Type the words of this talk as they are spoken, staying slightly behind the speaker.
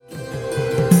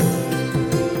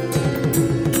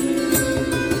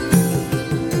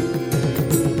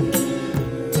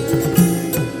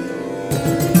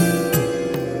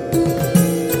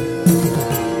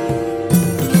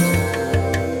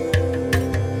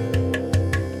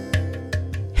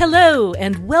Hello,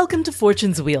 and welcome to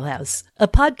Fortune's Wheelhouse, a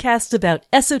podcast about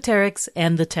esoterics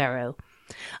and the tarot.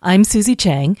 I'm Susie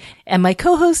Chang, and my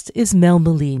co-host is Mel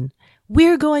Moline.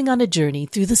 We're going on a journey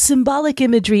through the symbolic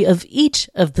imagery of each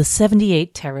of the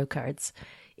 78 tarot cards.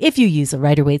 If you use a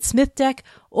Rider-Waite-Smith deck,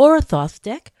 or a Thoth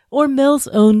deck, or Mel's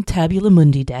own Tabula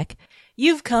Mundi deck,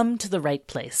 you've come to the right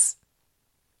place.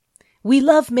 We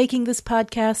love making this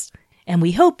podcast, and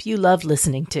we hope you love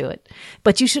listening to it.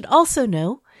 But you should also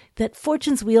know that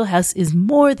Fortune's Wheelhouse is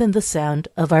more than the sound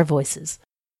of our voices.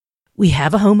 We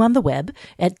have a home on the web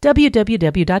at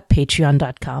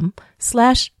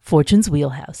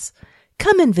www.patreon.com/fortuneswheelhouse.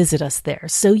 Come and visit us there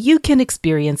so you can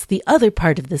experience the other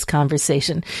part of this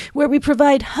conversation, where we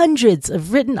provide hundreds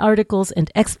of written articles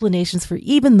and explanations for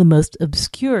even the most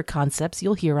obscure concepts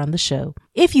you'll hear on the show.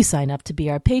 If you sign up to be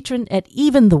our patron at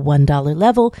even the $1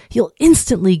 level, you'll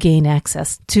instantly gain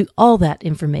access to all that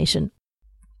information.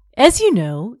 As you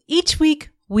know, each week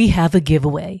we have a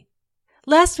giveaway.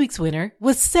 Last week's winner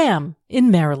was Sam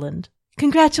in Maryland.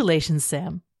 Congratulations,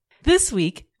 Sam. This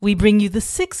week, we bring you the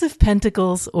Six of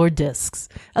Pentacles or Discs,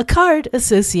 a card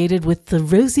associated with the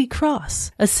Rosy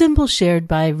Cross, a symbol shared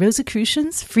by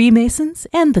Rosicrucians, Freemasons,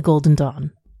 and the Golden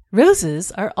Dawn.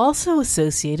 Roses are also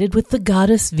associated with the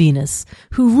goddess Venus,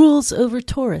 who rules over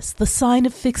Taurus, the sign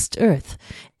of fixed earth,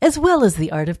 as well as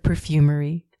the art of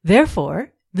perfumery.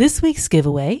 Therefore, this week's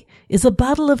giveaway is a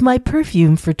bottle of my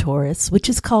perfume for Taurus, which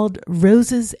is called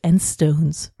Roses and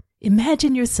Stones.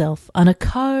 Imagine yourself on a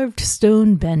carved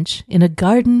stone bench in a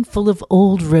garden full of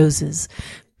old roses,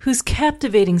 whose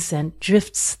captivating scent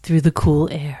drifts through the cool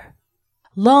air.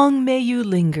 Long may you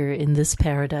linger in this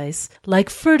paradise, like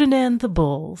Ferdinand the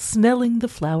Bull, smelling the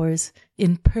flowers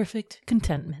in perfect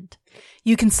contentment.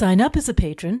 You can sign up as a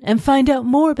patron and find out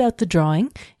more about the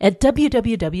drawing at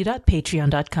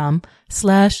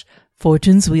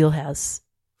www.patreon.com/fortuneswheelhouse.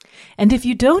 And if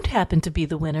you don't happen to be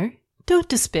the winner, don't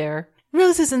despair.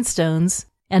 Roses and Stones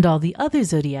and all the other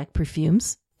zodiac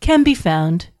perfumes can be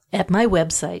found at my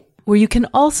website, where you can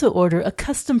also order a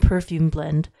custom perfume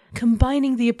blend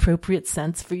combining the appropriate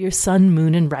scents for your sun,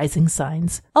 moon, and rising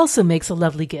signs. Also makes a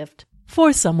lovely gift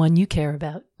for someone you care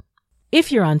about.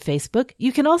 If you're on Facebook,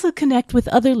 you can also connect with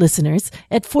other listeners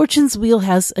at Fortune's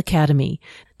Wheelhouse Academy.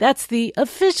 That's the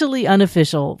officially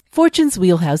unofficial Fortune's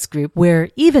Wheelhouse group, where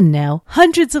even now,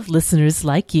 hundreds of listeners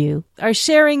like you are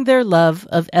sharing their love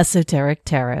of esoteric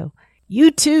tarot.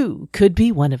 You too could be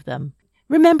one of them.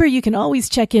 Remember, you can always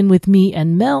check in with me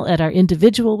and Mel at our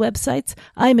individual websites.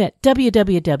 I'm at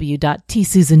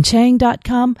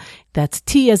www.tsusanchang.com. That's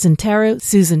T as in tarot,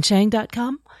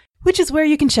 susanchang.com. which is where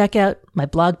you can check out my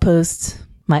blog posts,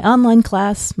 my online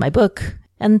class, my book,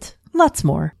 and lots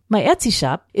more. My Etsy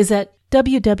shop is at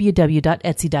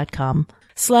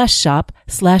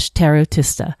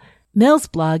www.etsy.com/shop/tarotista. Mel's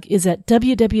blog is at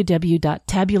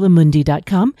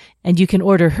www.tabulamundi.com, and you can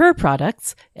order her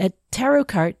products at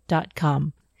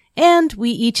tarotcart.com. And we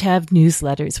each have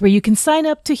newsletters where you can sign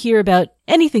up to hear about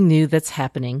anything new that's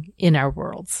happening in our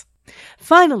worlds.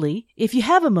 Finally, if you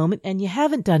have a moment and you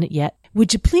haven't done it yet,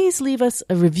 would you please leave us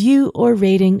a review or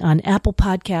rating on Apple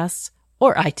Podcasts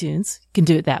or iTunes? You can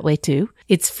do it that way too.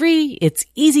 It's free, it's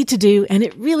easy to do, and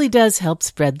it really does help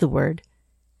spread the word.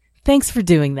 Thanks for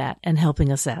doing that and helping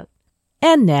us out.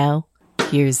 And now,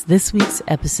 here's this week's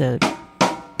episode.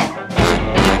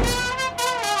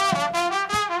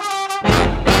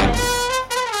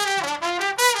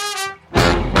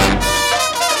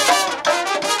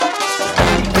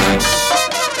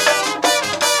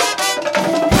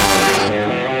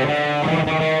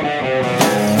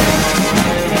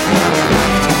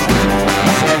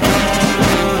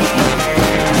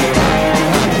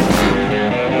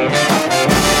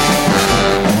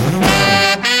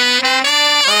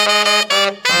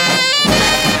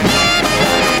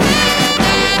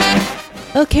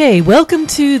 Okay, welcome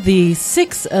to the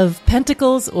Six of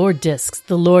Pentacles or Discs,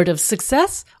 the Lord of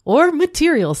Success or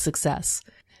Material Success.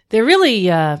 They're really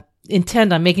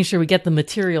intent on making sure we get the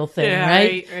material thing,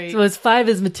 right? So it's 5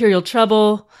 is material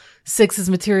trouble, 6 is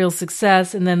material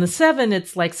success, and then the 7,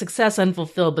 it's like success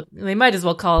unfulfilled, but they might as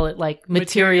well call it like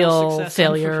material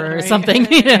failure or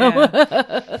something, you know?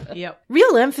 Yep.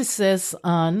 Real emphasis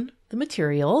on the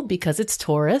material because it's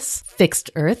Taurus, fixed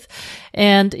earth.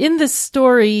 And in this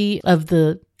story of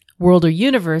the World or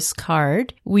Universe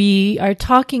card, we are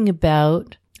talking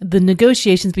about the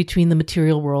negotiations between the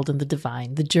material world and the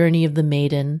divine, the journey of the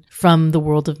maiden from the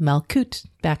world of Malkut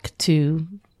back to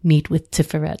meet with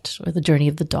Tiferet, or the journey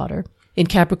of the daughter. In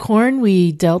Capricorn,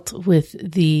 we dealt with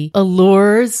the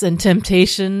allures and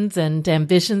temptations and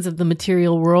ambitions of the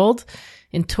material world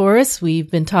In Taurus, we've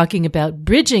been talking about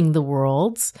bridging the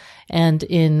worlds, and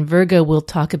in Virgo, we'll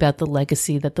talk about the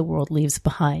legacy that the world leaves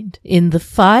behind. In the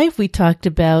 5, we talked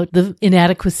about the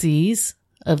inadequacies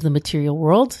of the material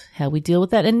world, how we deal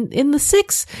with that. And in the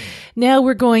 6, now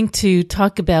we're going to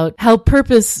talk about how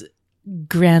purpose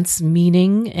grants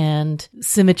meaning and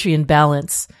symmetry and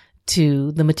balance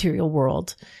to the material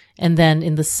world. And then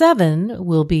in the 7,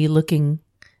 we'll be looking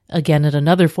again at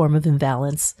another form of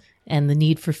imbalance and the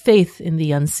need for faith in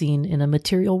the unseen in a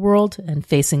material world and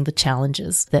facing the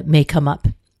challenges that may come up.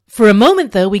 For a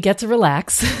moment, though, we get to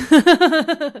relax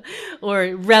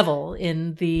or revel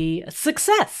in the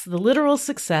success, the literal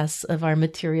success of our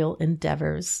material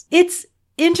endeavors. It's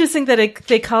interesting that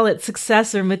they call it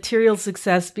success or material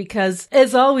success because,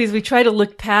 as always, we try to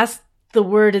look past the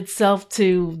word itself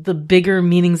to the bigger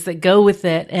meanings that go with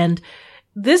it. And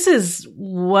this is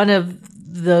one of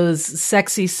those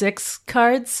sexy 6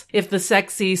 cards. If the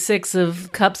sexy 6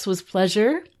 of cups was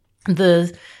pleasure,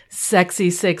 the sexy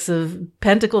 6 of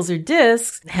pentacles or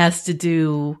discs has to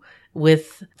do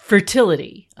with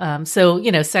fertility.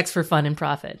 So, sex for fun and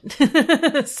profit.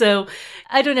 So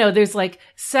I don't know. There's like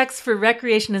sex for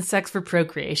recreation and sex for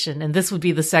procreation. And this would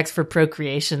be the sex for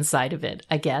procreation side of it,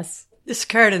 I guess. This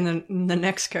card and the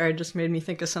next card just made me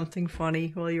think of something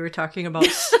funny while you were talking about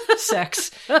sex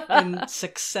and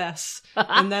success.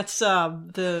 And that's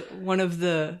one of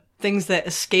the things that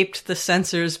escaped the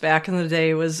censors back in the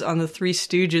day was on the Three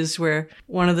Stooges, where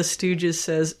one of the Stooges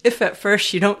says, "If at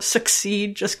first you don't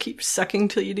succeed, just keep sucking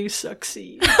till you do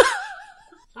succeed."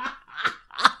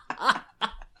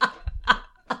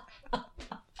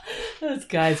 Those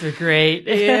guys were great.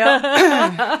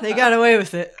 Yeah, they got away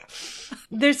with it.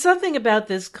 There's something about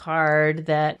this card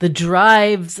that the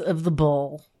drives of the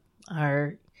bull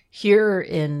are here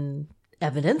in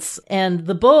evidence, and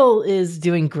the bull is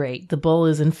doing great. The bull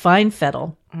is in fine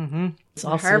fettle. Mm-hmm. It's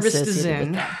also the harvest is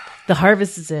in. The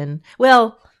harvest is in.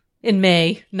 Well, in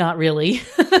May, not really.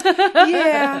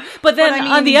 Yeah. But then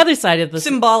on the other side of the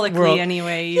symbolically world,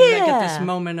 anyway, you get this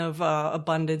moment of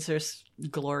abundance or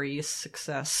glorious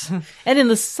success. And in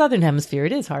the southern hemisphere,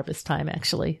 it is harvest time,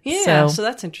 actually. Yeah, so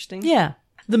that's interesting. Yeah.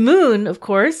 The moon, of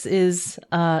course, is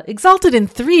exalted in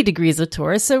 3 degrees of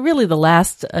Taurus, so really the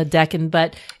last decan,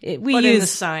 but we use in the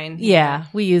sign. Yeah,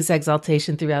 we use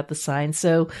exaltation throughout the sign,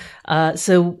 so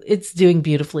it's doing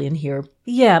beautifully in here.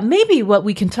 Yeah, maybe what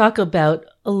we can talk about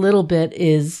a little bit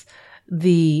is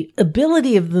the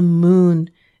ability of the moon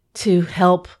to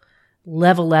help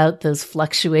level out those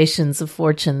fluctuations of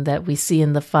fortune that we see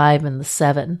in the 5 and the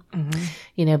 7.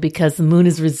 Mm-hmm. Because the moon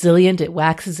is resilient, it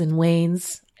waxes and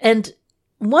wanes, and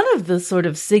one of the sort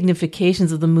of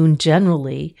significations of the moon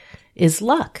generally is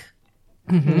luck,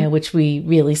 which we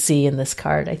really see in this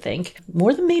card, I think,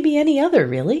 more than maybe any other,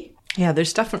 really. Yeah,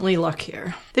 there's definitely luck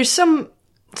here. There's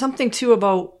something, too,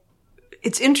 about...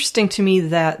 It's interesting to me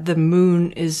that the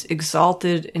moon is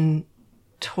exalted in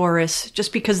Taurus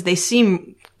just because they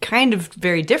seem kind of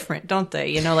very different, don't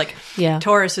they?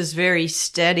 Taurus is very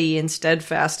steady and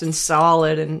steadfast and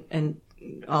solid and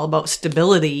all about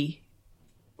stability.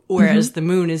 Whereas the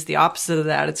moon is the opposite of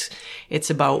that. It's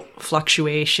about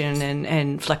fluctuation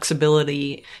and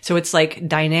flexibility. So it's like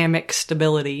dynamic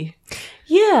stability.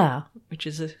 Yeah. Which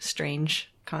is a strange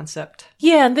concept.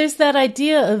 Yeah, and there's that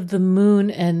idea of the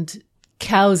moon and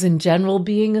cows in general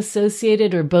being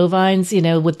associated, or bovines,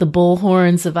 with the bull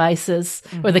horns of Isis,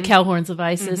 or the cow horns of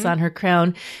Isis on her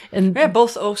crown. And yeah,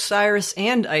 both Osiris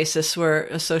and Isis were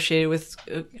associated with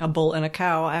a bull and a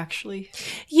cow, actually.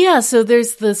 Yeah, so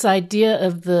there's this idea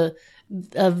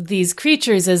of these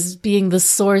creatures as being the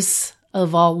source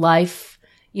of all life,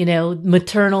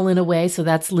 maternal in a way, so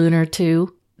that's lunar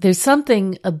too. There's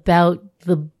something about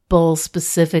the bull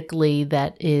specifically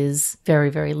that is very,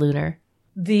 very lunar.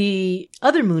 The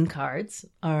other moon cards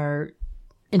are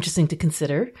interesting to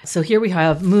consider. So here we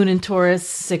have moon in Taurus,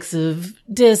 6 of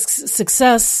discs,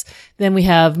 success. Then we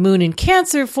have moon in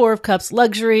Cancer, 4 of cups,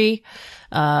 luxury.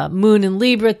 Moon in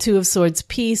Libra, 2 of swords,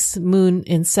 peace. Moon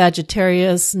in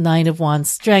Sagittarius, 9 of wands,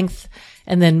 strength.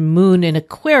 And then moon in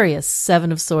Aquarius,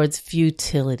 7 of swords,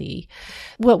 futility.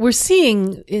 What we're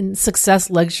seeing in success,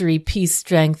 luxury, peace,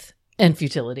 strength, and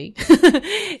futility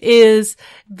is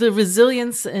the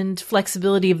resilience and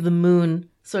flexibility of the moon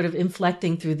sort of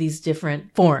inflecting through these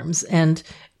different forms. And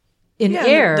in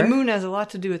air... The moon has a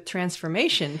lot to do with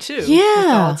transformation, too. Yeah. With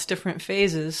all its different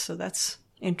phases, so that's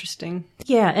interesting.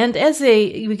 Yeah, and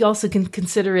we also can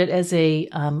consider it as a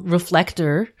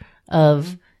reflector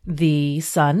of the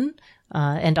sun,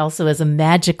 and also as a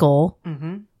magical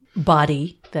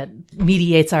body that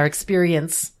mediates our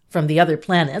experience from the other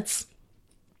planets.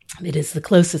 It is the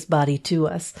closest body to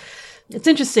us. It's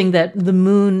interesting that the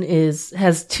moon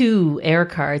has two air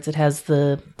cards. It has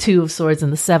the Two of Swords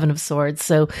and the Seven of Swords.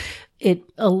 So it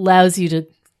allows you to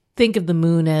think of the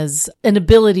moon as an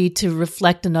ability to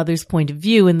reflect another's point of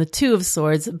view in the Two of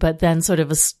Swords, but then sort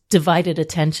of a divided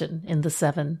attention in the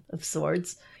Seven of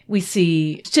Swords. We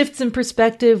see shifts in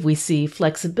perspective. We see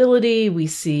flexibility. We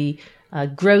see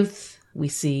growth. We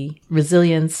see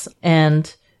resilience.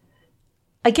 And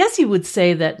I guess you would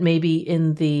say that maybe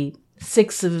in the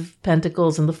Six of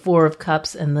Pentacles and the Four of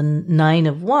Cups and the Nine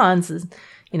of Wands,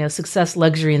 success,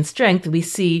 luxury, and strength, we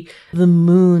see the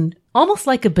moon almost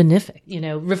like a benefic,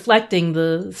 reflecting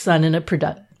the sun in a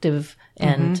productive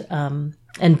and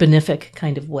benefic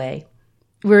kind of way.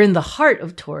 We're in the heart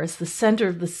of Taurus, the center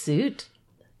of the suit.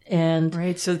 And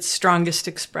right, so it's strongest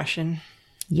expression.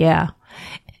 Yeah.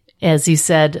 As you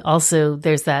said, also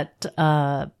there's that,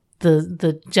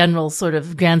 the general sort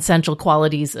of grand central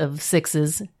qualities of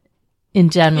sixes in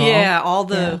general. Yeah, all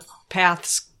the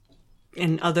paths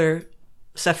and other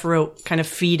Sephiroth kind of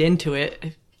feed into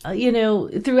it.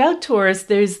 Throughout Taurus,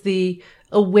 there's the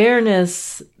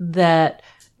awareness that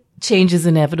change is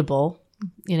inevitable,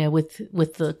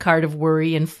 with the card of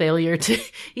worry and failure to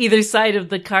either side of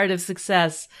the card of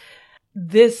success.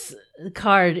 This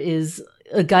card is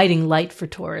a guiding light for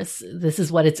Taurus. This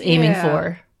is what it's aiming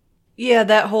for. Yeah,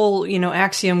 that whole,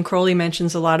 axiom Crowley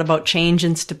mentions a lot about change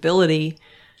and stability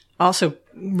also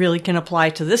really can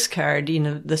apply to this card,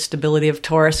 the stability of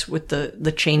Taurus with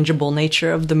the changeable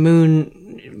nature of the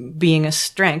moon being a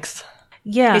strength.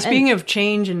 Yeah. Hey, speaking of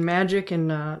change and magic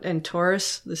and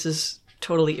Taurus, this is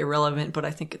totally irrelevant, but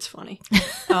I think it's funny.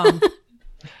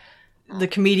 The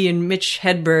comedian Mitch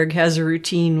Hedberg has a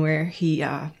routine where he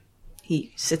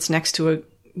sits next to a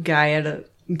guy at a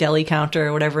deli counter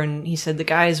or whatever, and he said the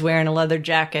guy is wearing a leather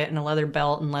jacket and a leather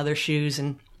belt and leather shoes,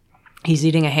 and he's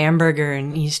eating a hamburger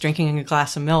and he's drinking a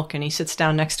glass of milk, and he sits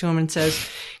down next to him and says,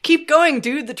 "Keep going,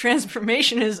 dude. The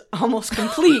transformation is almost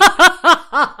complete."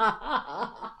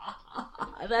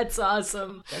 That's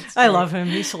awesome. I love him.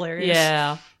 He's hilarious.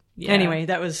 Yeah. Anyway,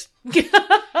 that was...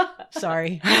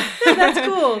 Sorry. That's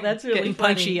cool. That's really getting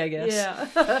funny. punchy, I guess.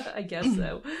 Yeah, I guess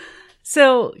so.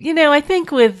 So, I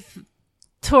think with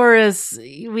Taurus,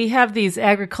 we have these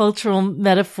agricultural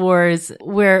metaphors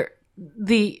where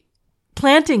the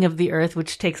planting of the earth,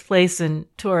 which takes place in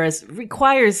Taurus,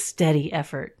 requires steady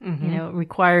effort. It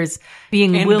requires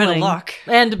being willing. And a bit of luck.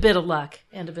 And a bit of luck.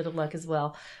 And a bit of luck as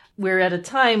well. We're at a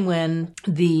time when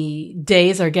the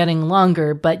days are getting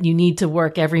longer, but you need to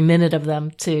work every minute of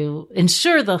them to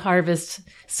ensure the harvest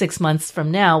 6 months from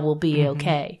now will be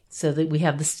okay. So that we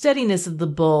have the steadiness of the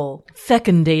bull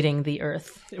fecundating the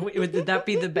earth. Would that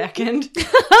be the back end?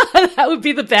 That would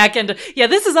be the back end. Yeah,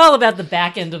 this is all about the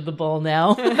back end of the bull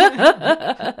now.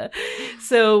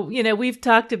 So, we've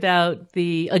talked about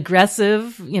the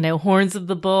aggressive, horns of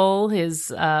the bull,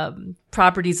 his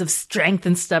properties of strength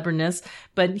and stubbornness.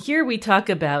 But here we talk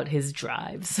about his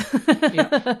drives,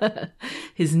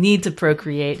 his need to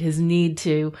procreate, his need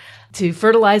to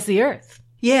fertilize the earth.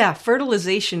 Yeah,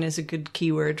 fertilization is a good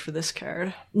keyword for this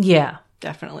card. Yeah.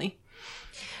 Definitely.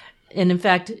 And in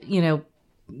fact,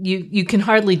 you can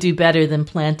hardly do better than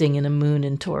planting in a moon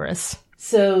in Taurus.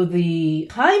 So the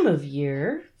time of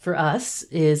year for us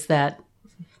is that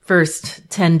first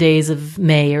 10 days of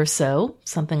May or so,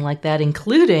 something like that,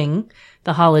 including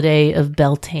the holiday of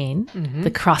Beltane,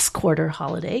 the cross-quarter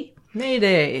holiday. May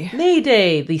Day. May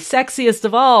Day, the sexiest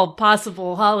of all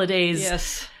possible holidays.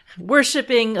 Yes.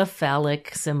 Worshipping a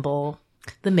phallic symbol,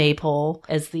 the maypole,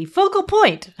 as the focal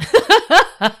point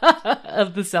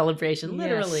of the celebration,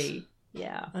 literally.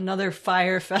 Yeah. Another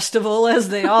fire festival, as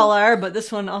they all are, but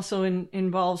this one also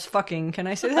involves fucking. Can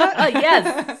I say that?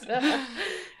 Yes.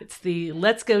 It's the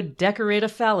Let's Go Decorate a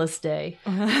Phallus Day.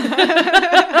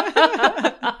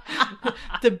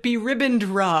 The beribboned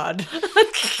rod.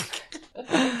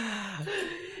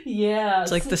 Yeah.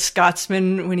 It's like the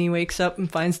Scotsman when he wakes up and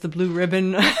finds the blue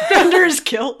ribbon under his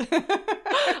kilt.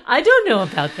 I don't know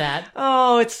about that.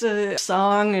 Oh, it's a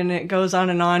song and it goes on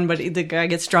and on, but the guy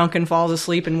gets drunk and falls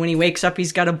asleep, and when he wakes up,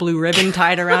 he's got a blue ribbon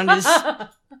tied around his...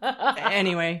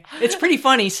 Anyway, it's pretty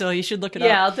funny, so you should look it up.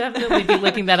 Yeah, I'll definitely be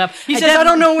looking that up. He says, I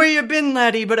don't know where you've been,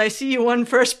 laddie, but I see you won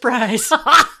first prize.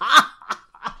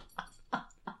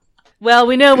 Well,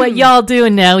 we know what y'all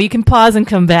doing now. You can pause and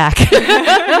come back.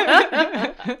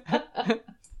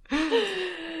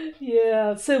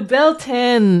 Yeah, so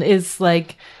Beltane is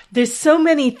like, there's so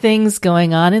many things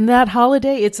going on in that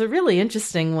holiday. It's a really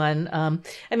interesting one.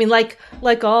 I mean, like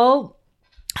all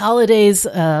holidays,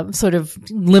 sort of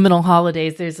liminal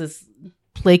holidays, there's this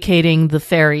placating the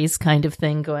fairies kind of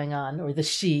thing going on, or the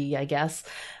She, I guess.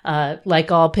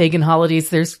 Like all pagan holidays,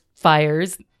 there's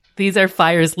fires. These are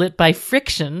fires lit by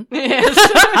friction. Yes.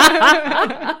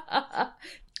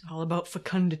 All about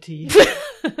fecundity.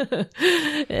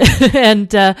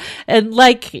 and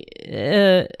like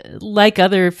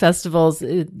other festivals,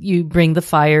 you bring the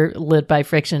fire lit by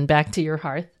friction back to your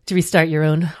hearth to restart your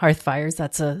own hearth fires.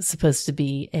 That's supposed to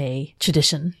be a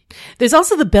tradition. There's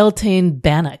also the Beltane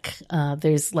bannock.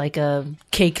 There's like a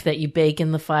cake that you bake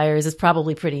in the fires. It's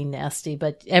probably pretty nasty,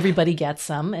 but everybody gets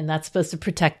some, and that's supposed to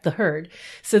protect the herd.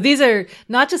 So these are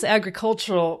not just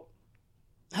agricultural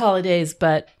holidays,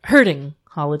 but herding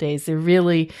holidays. They're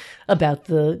really about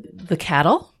the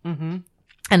cattle and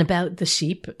about the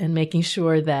sheep and making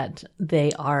sure that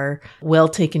they are well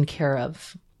taken care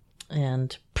of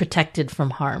and protected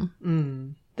from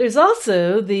harm. There's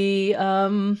also the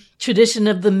tradition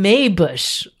of the May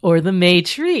bush or the May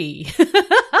tree.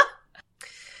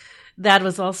 That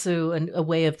was also a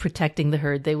way of protecting the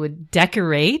herd. They would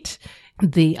decorate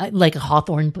like a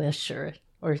hawthorn bush or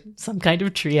some kind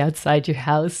of tree outside your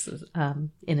house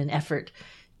in an effort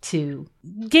to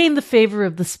gain the favor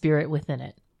of the spirit within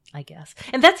it, I guess.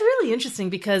 And that's really interesting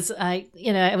because I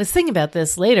was thinking about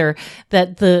this later,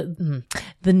 that the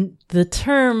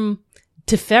term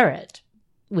Tiferet,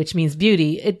 which means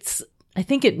beauty, I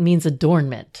think it means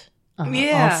adornment.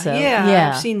 Also.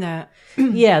 Yeah, I've seen that.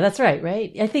 Yeah, that's right?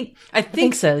 I think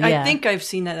so. Yeah. I think I've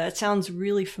seen that. That sounds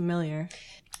really familiar.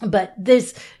 But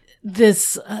there's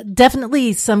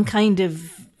definitely some kind of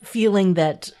feeling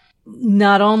that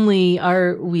not only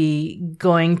are we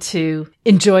going to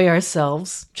enjoy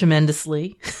ourselves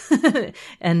tremendously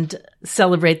and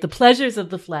celebrate the pleasures of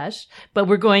the flesh, but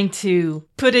we're going to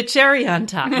put a cherry on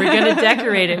top. We're going to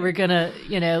decorate it.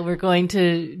 We're going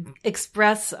to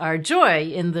express our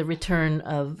joy in the return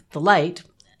of the light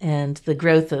and the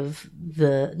growth of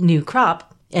the new crop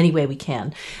any way we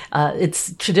can.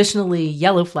 It's traditionally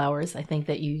yellow flowers, I think,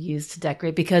 that you use to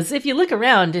decorate, because if you look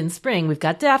around in spring, we've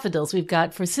got daffodils, we've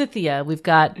got forsythia, we've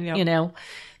got,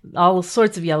 all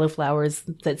sorts of yellow flowers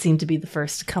that seem to be the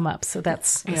first to come up. So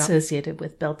that's associated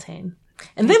with Beltane.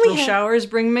 And then April showers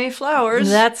bring May flowers.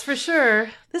 That's for sure.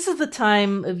 This is the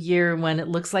time of year when it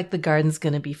looks like the garden's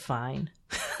going to be fine.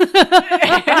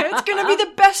 It's going to be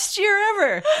the best year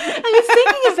ever. I was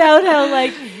thinking about how,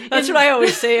 that's what I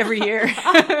always say every year.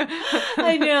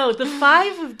 I know. The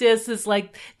 5 of Dis is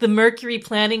like the Mercury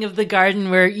planning of the garden,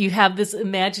 where you have this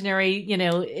imaginary,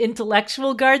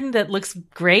 intellectual garden that looks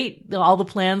great. All the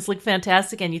plans look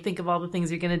fantastic, and you think of all the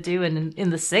things you're going to do. And in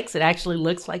the 6, it actually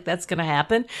looks like that's going to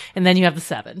happen. And then you have the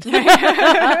 7.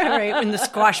 Right, when the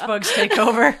squash bugs take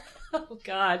over. Oh,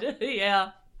 God.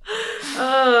 Yeah.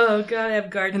 Oh God, I have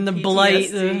garden and the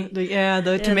PTSD. Blight.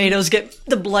 The tomatoes get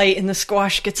the blight, and the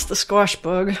squash gets the squash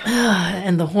bug,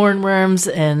 and the hornworms,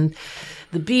 and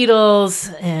the beetles,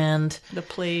 and the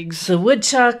plagues, the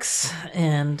woodchucks,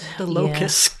 and the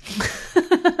locusts,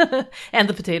 and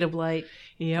the potato blight.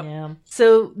 Yep. Yeah.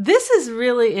 So this is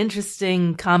really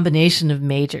interesting combination of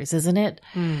majors, isn't it?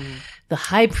 The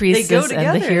high priestess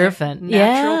and the Hierophant.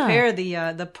 Natural pair,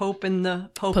 the Pope and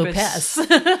the Popess.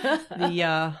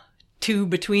 The 2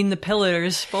 between the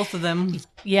pillars, both of them.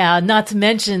 Yeah, not to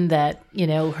mention that,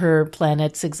 her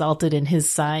planet's exalted in his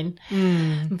sign.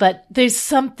 But there's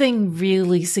something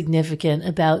really significant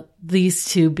about these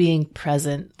 2 being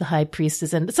present, the high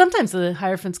priestess, and sometimes the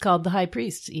Hierophant's called the high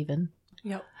priest even.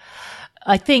 Yep.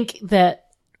 I think that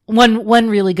one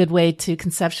really good way to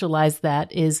conceptualize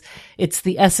that is it's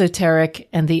the esoteric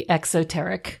and the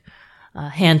exoteric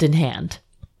hand in hand.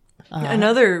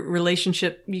 Another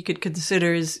relationship you could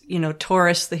consider is,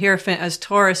 Taurus, the Hierophant as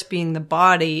Taurus being the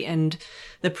body, and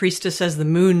the priestess as the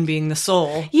moon being the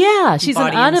soul. Yeah, she's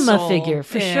an anima figure,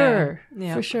 for sure.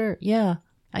 Yeah. For sure, yeah.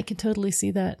 I can totally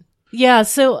see that. Yeah,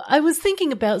 so I was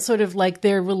thinking about sort of like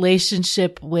their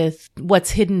relationship with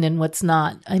what's hidden and what's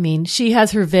not. I mean, she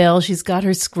has her veil, she's got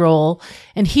her scroll,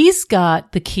 and he's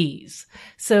got the keys.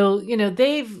 So,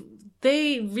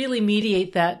 they really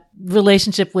mediate that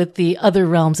relationship with the other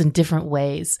realms in different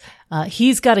ways.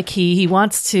 He's got a key. He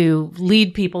wants to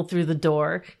lead people through the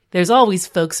door. There's always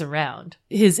folks around.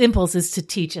 His impulse is to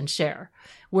teach and share,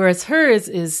 whereas hers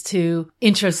is to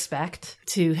introspect,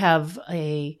 to have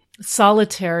a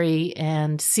solitary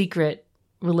and secret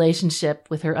relationship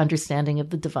with her understanding of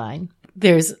the divine.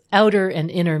 There's outer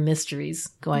and inner mysteries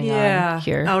going on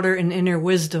here. Outer and inner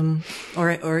wisdom,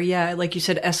 or like you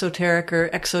said, esoteric or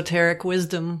exoteric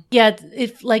wisdom. Yeah,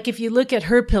 if you look at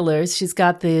her pillars, she's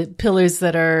got the pillars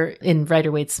that are in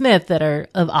Rider-Waite-Smith that are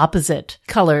of opposite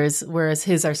colors, whereas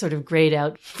his are sort of grayed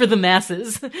out for the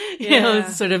masses.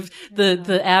 It's sort of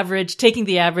the average, taking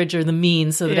the average or the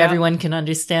mean so that everyone can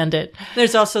understand it.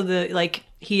 There's also the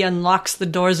he unlocks the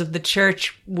doors of the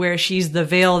church where she's the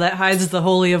veil that hides the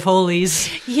Holy of Holies.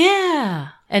 Yeah.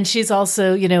 And she's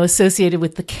also, associated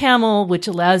with the camel, which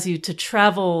allows you to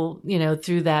travel,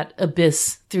 through that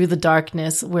abyss, through the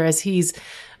darkness, whereas he's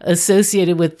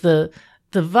associated with the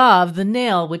vav, the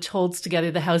nail, which holds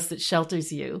together the house that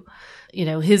shelters you.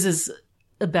 His is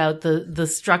about the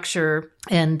structure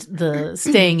and the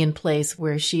staying in place,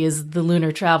 where she is the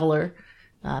lunar traveler,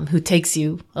 who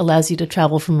allows you to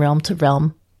travel from realm to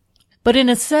realm. But in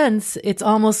a sense, it's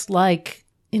almost like,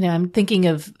 I'm thinking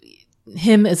of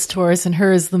him as Taurus and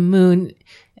her as the moon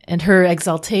and her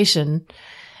exaltation.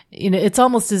 It's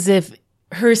almost as if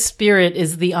her spirit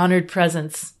is the honored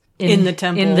presence in the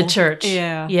temple, in the church.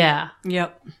 Yeah. Yeah.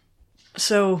 Yep.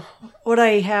 So what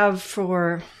I have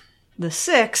for the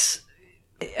 6,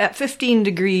 at 15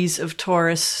 degrees of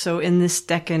Taurus, so in this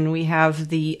decan, we have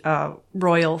the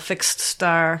royal fixed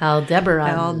star.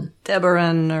 Aldebaran.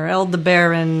 Or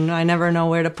Aldebaran. I never know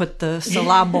where to put the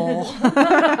syllable.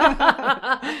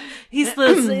 He's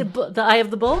the eye of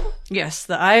the bull? Yes,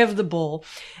 the eye of the bull.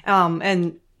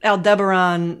 And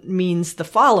Aldebaran means the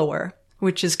follower,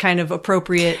 which is kind of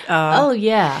appropriate.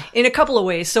 In a couple of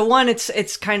ways. So one,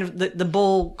 it's kind of the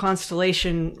bull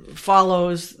constellation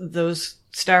follows those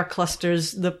star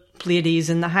clusters, the Pleiades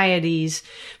and the Hyades.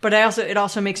 But it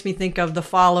also makes me think of the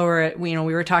follower. We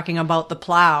were talking about the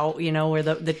plow, where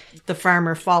the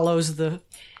farmer follows the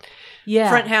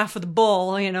front half of the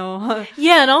bull,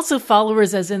 Yeah, and also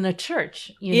followers as in the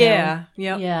church, Yeah.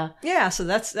 Yeah. So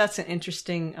that's an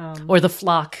interesting, or the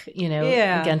flock,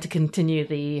 again, to continue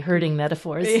the herding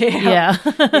metaphors.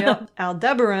 Yeah.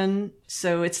 Aldebaran.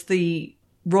 So it's the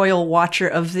royal watcher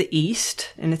of the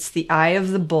East, and it's the eye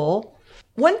of the bull.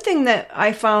 One thing that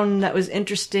I found that was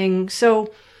interesting,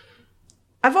 so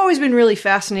I've always been really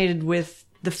fascinated with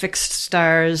the fixed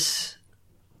stars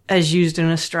as used in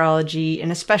astrology,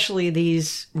 and especially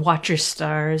these watcher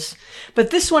stars. But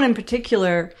this one in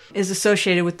particular is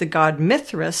associated with the god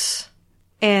Mithras,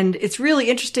 and it's really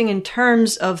interesting in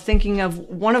terms of thinking of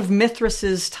one of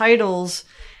Mithras's titles.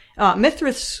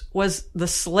 Mithras was the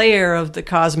slayer of the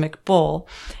cosmic bull,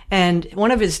 and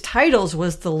one of his titles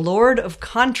was the Lord of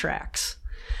Contracts.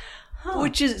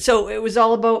 Which is, so it was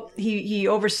all about, he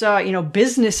oversaw,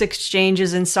 business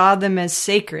exchanges and saw them as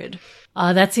sacred.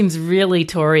 That seems really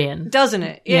Taurian. Doesn't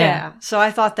it? Yeah. So I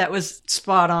thought that was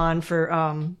spot on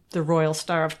for, the royal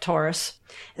star of Taurus.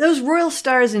 Those royal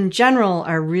stars in general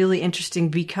are really interesting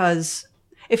because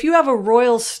if you have a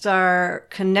royal star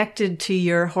connected to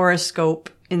your horoscope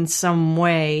in some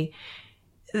way,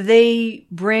 they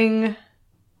bring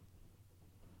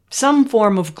some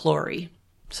form of glory.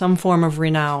 Some form of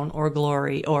renown or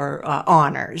glory or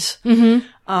honors.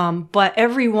 Mm-hmm. But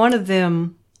every one of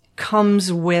them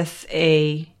comes with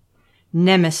a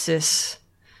nemesis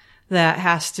that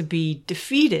has to be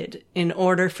defeated in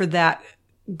order for that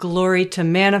glory to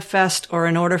manifest or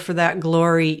in order for that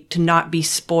glory to not be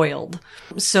spoiled.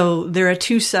 So they're a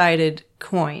two-sided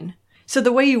coin. So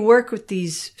the way you work with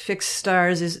these fixed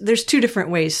stars is there's 2 different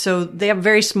ways. So they have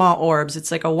very small orbs.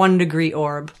 It's like a 1-degree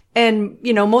orb. And,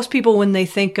 most people, when they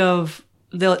think of,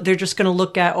 they're just going to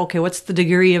look at, okay, what's the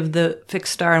degree of the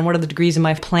fixed star and what are the degrees of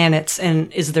my planets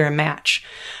and is there a match?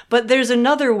 But there's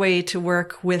another way to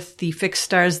work with the fixed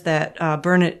stars that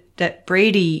Bernadette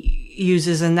Brady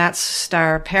uses, and that's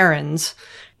star parens.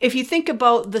 If you think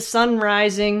about the sun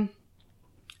rising,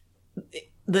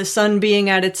 the sun being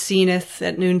at its zenith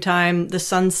at noontime, the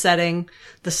sun setting,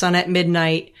 the sun at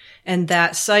midnight, and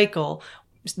that cycle,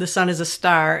 the sun is a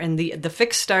star, and the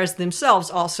fixed stars themselves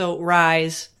also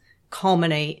rise,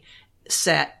 culminate,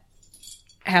 set,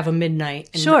 have a midnight,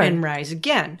 and rise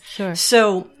again. Sure.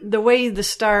 So the way the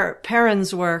star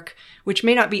parens work, which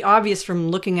may not be obvious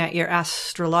from looking at your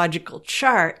astrological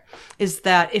chart, is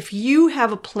that if you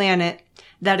have a planet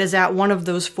that is at one of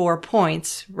those 4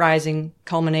 points, rising,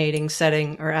 culminating,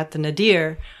 setting, or at the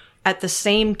nadir, at the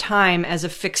same time as a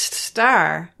fixed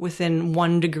star within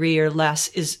 1 degree or less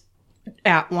is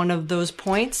at one of those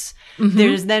points,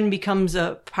 there then becomes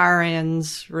a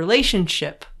parens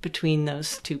relationship between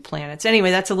those 2 planets. Anyway,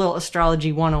 that's a little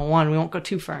astrology 101. We won't go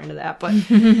too far into that, but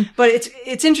but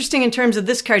it's interesting in terms of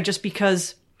this card just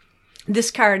because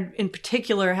this card in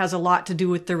particular has a lot to do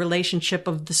with the relationship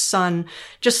of the sun.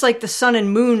 Just like the sun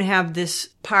and moon have this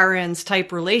parens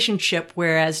type relationship,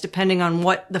 whereas depending on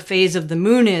what the phase of the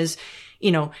moon is,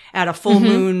 at a full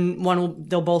moon,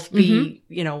 they'll both be,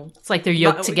 it's like they're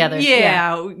yoked together.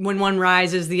 Yeah. When one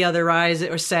rises, the other rises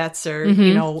or sets or,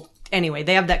 anyway,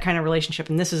 they have that kind of relationship.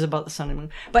 And this is about the sun and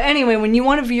moon. But anyway, when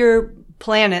one of your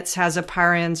planets has a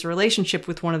parens relationship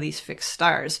with one of these fixed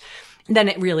stars, then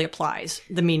it really applies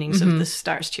the meanings of the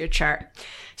stars to your chart.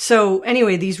 So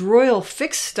anyway, these royal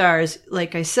fixed stars,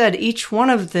 like I said, each one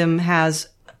of them has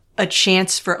a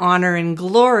chance for honor and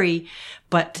glory,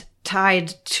 but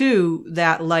tied to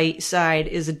that light side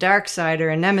is a dark side or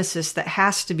a nemesis that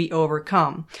has to be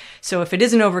overcome. So if it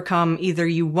isn't overcome, either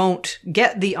you won't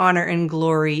get the honor and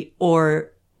glory,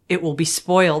 or it will be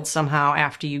spoiled somehow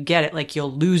after you get it, like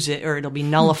you'll lose it or it'll be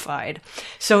nullified.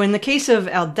 So in the case of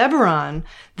Aldebaran,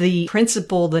 the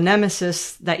principle, the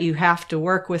nemesis that you have to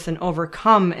work with and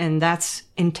overcome, and that's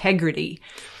integrity.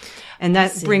 And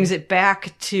that brings it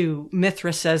back to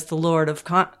Mithras as the Lord of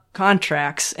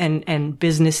contracts and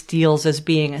business deals as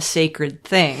being a sacred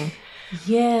thing.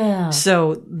 Yeah.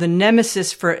 So the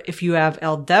nemesis for if you have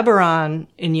Aldebaran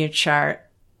in your chart,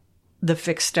 the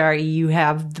fixed star, you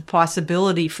have the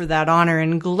possibility for that honor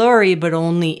and glory, but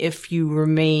only if you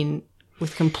remain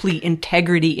with complete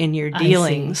integrity in your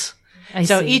dealings. I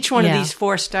see. Each one of these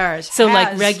 4 stars. So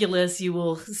like Regulus, you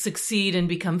will succeed and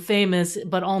become famous,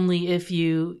 but only if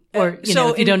you, or if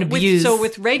you don't abuse. So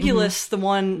with Regulus, the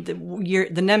one, the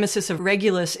nemesis of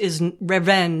Regulus is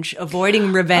revenge,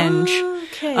 avoiding revenge.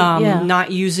 Okay.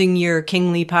 Not using your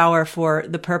kingly power for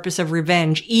the purpose of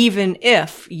revenge, even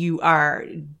if you are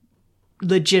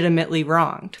legitimately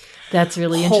wronged. That's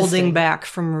really interesting. Holding back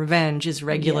from revenge is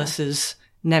Regulus's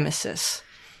nemesis.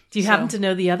 Do you happen to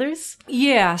know the others?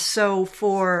 Yeah, so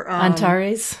for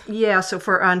Antares? Yeah, so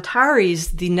for Antares,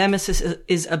 the nemesis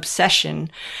is obsession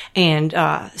and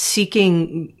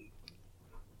seeking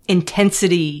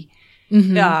intensity,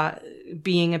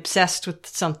 being obsessed with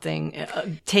something,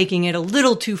 taking it a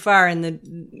little too far and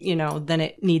then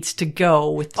it needs to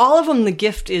go. With all of them, the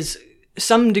gift is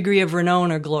some degree of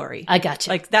renown or glory. I gotcha.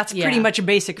 Like that's pretty much a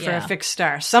basic for a fixed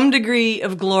star. Some degree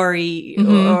of glory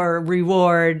or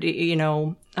reward,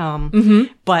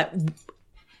 but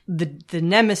the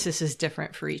nemesis is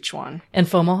different for each one. And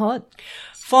Fomalhaut?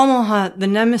 Fomalhaut, the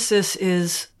nemesis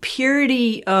is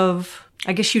purity of,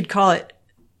 I guess you'd call it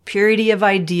purity of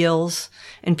ideals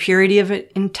and purity of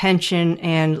intention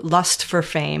and lust for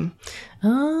fame.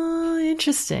 Oh,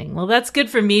 interesting. Well, that's good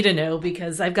for me to know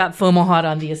because I've got Fomalhaut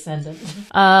on the ascendant.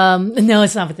 No,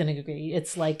 it's not within a degree.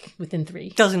 It's like within 3.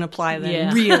 Doesn't apply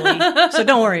then, really. So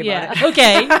don't worry about it.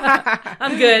 Okay.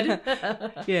 I'm good.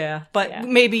 Yeah. But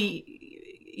maybe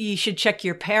you should check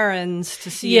your parents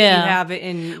to see if you have it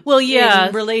in,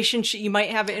 in relationship. You might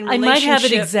have it in relationship. I might have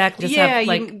it exactly.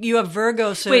 You have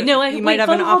Virgo, so you might have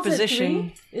an Fomalhaut's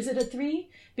opposition. Is it a 3?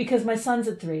 Because my son's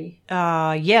at 3.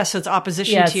 So it's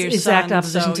opposition to your son. Exact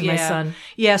opposition to my son.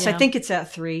 Yes, I think it's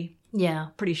at 3. Yeah.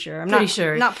 Pretty sure. I'm pretty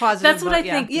sure. Not positive. That's what I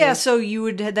think. Yeah, so you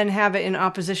would then have it in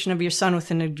opposition of your son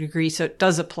within a degree, so it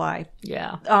does apply.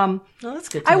 Yeah. Well, that's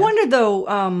good to I know. wonder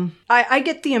though, I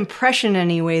get the impression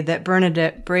anyway that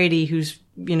Bernadette Brady, who's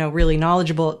really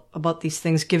knowledgeable about these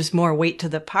things, gives more weight to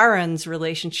the parents'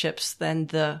 relationships than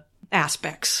the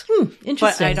aspects.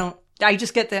 Interesting. But I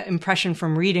just get the impression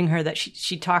from reading her that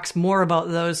she talks more about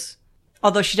those,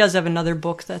 although she does have another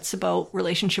book that's about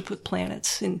relationship with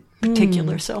planets in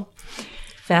particular. So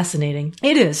fascinating.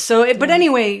 It is. So, but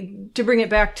anyway, to bring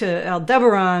it back to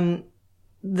Aldebaran,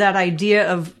 that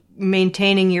idea of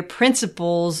maintaining your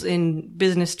principles in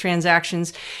business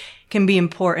transactions can be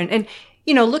important. And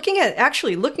looking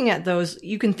at those,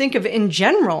 you can think of in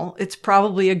general, it's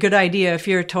probably a good idea if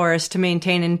you're a Taurus to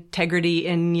maintain integrity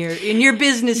in your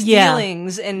business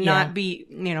dealings and not be,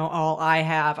 all I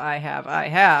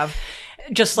have.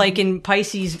 Just like in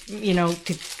Pisces,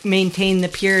 to maintain the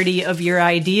purity of your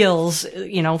ideals,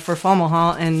 for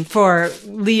Fomalhaut, and for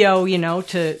Leo,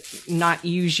 to not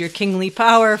use your kingly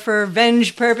power for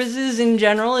revenge purposes in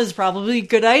general is probably a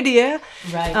good idea.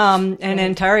 Right. And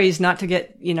Antares not to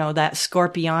get, that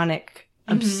scorpionic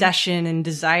obsession and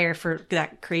desire for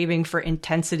that craving for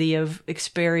intensity of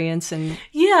experience. And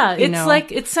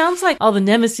it sounds like all the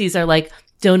nemesis are like,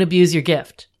 don't abuse your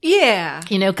gift. Yeah.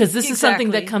 Because this is something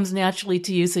that comes naturally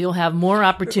to you, so you'll have more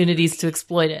opportunities to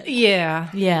exploit it. Yeah.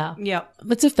 Yeah. Yep.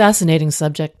 It's a fascinating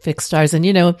subject, fixed stars. And,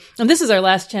 and this is our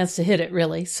last chance to hit it,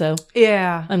 really. So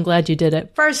yeah, I'm glad you did it.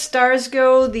 As far as stars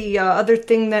go, the other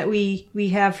thing that we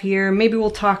have here, maybe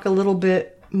we'll talk a little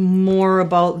bit more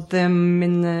about them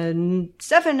in the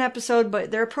 7th episode, but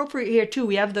they're appropriate here too.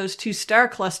 We have those 2 star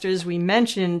clusters we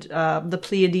mentioned, the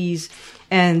Pleiades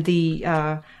and the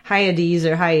Hyades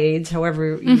or Hyades,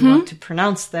 however you want to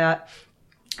pronounce that.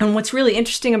 And what's really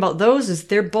interesting about those is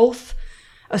they're both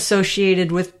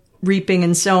associated with reaping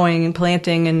and sowing and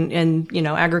planting and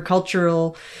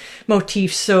agricultural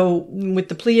motifs. So with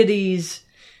the Pleiades,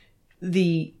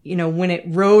 when it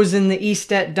rose in the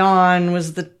east at dawn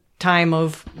was the time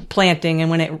of planting, and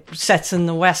when it sets in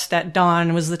the west at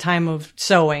dawn was the time of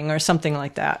sowing or something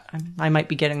like that. I might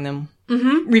be getting them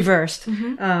reversed.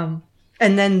 And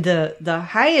then the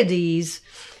Hyades,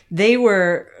 they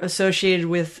were associated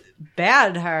with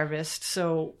bad harvest.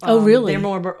 So really? They're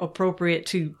more appropriate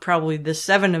to probably the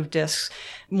 7 of discs.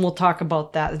 And we'll talk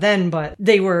about that then, but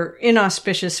they were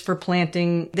inauspicious for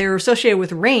planting. They were associated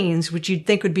with rains, which you'd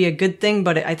think would be a good thing,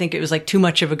 but I think it was like too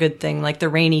much of a good thing, like the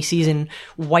rainy season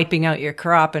wiping out your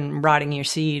crop and rotting your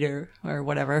seed or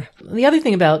whatever. The other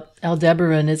thing about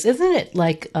Aldebaran is, isn't it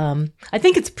like, I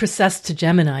think it's precessed to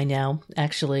Gemini now,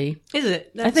 actually. Is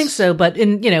it? I think so, but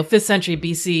in, 5th century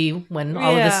BC, when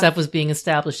all of this stuff was being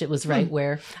established, it was right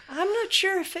where. I'm not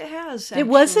sure if it has, actually. It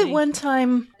was at one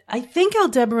time. I think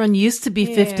Aldebaran used to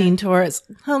be 15 Taurus.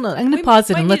 Hold on, I'm going to pause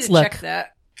it and let's look. Check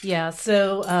that. Yeah,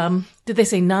 so did they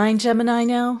say 9 Gemini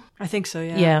now? I think so,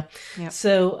 yeah. Yeah. Yep.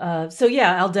 So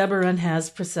yeah, Aldebaran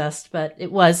has precessed, but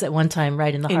it was at one time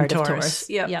right in the heart of Taurus.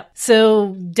 Yep.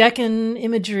 So Deccan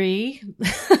imagery,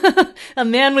 a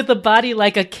man with a body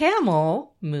like a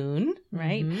camel, moon,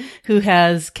 right? Who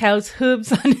has cow's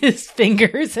hooves on his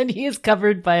fingers and he is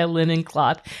covered by a linen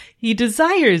cloth. He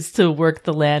desires to work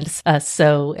the land,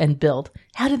 sow and build.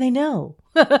 How do they know?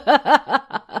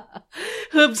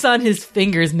 Hooves on his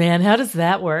fingers, man. How does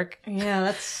that work? Yeah,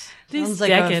 that's These sounds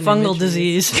like a Deccan fungal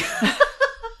imageries. disease.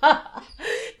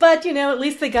 But, at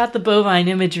least they got the bovine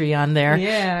imagery on there.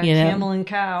 Yeah, camel and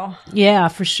cow. Yeah,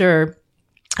 for sure.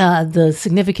 The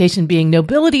signification being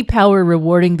nobility, power,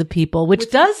 rewarding the people, which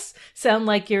does sound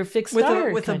like your fixed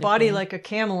star. With a body like a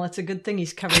camel, it's a good thing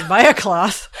he's covered by a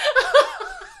cloth.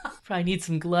 Probably need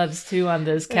some gloves, too, on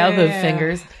those cow hoof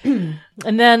fingers.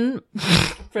 And then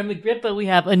from Agrippa, we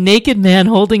have a naked man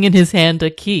holding in his hand a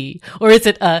key. Or is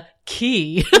it a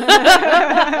key?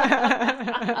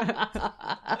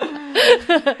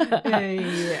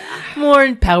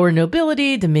 More power,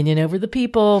 nobility, dominion over the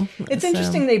people. It's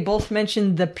interesting they both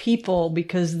mentioned the people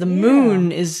because the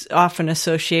moon is often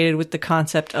associated with the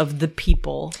concept of the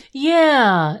people.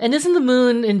 Yeah. And isn't the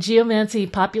moon in geomancy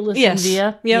populous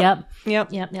India? Yep.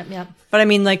 But I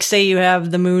mean, like, say you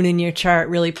have the moon in your chart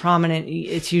really prominent,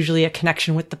 it's usually a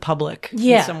connection with the public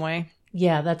in some way.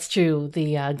 Yeah, that's true.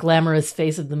 The glamorous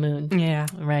face of the moon. Yeah.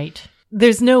 Right.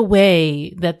 There's no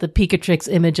way that the Picatrix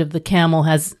image of the camel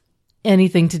has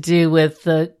anything to do with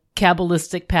the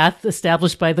Kabbalistic path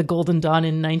established by the Golden Dawn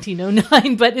in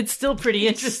 1909, but it's still pretty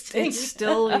interesting. It's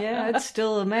still a match.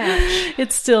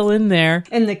 It's still in there.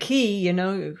 And the key,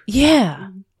 Yeah.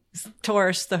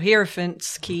 Taurus, the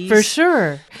Hierophant's keys. For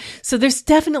sure. So there's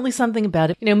definitely something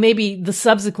about it. Maybe the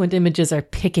subsequent images are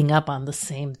picking up on the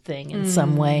same thing in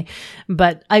some way.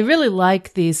 But I really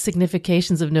like these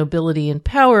significations of nobility and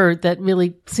power that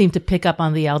really seem to pick up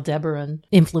on the Aldebaran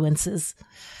influences.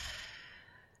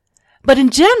 But in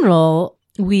general,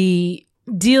 we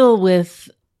deal with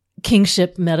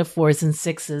kingship metaphors in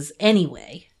sixes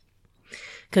anyway,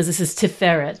 because this is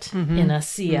Tiferet in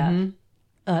Asiya.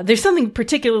 There's something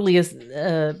particularly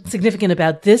significant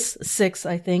about this 6,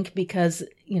 I think, because,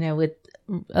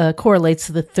 it correlates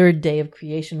to the 3rd day of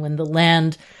creation when the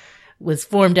land was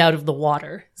formed out of the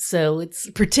water. So it's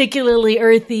particularly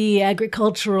earthy,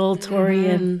 agricultural,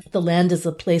 Taurian. The land is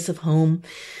a place of home.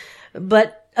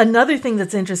 But another thing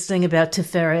that's interesting about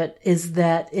Tiferet is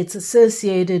that it's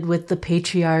associated with the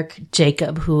patriarch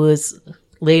Jacob, who is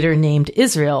later named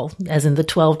Israel, as in the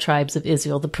 12 tribes of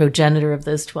Israel, the progenitor of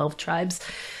those 12 tribes.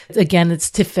 Again,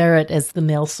 it's Tiferet as the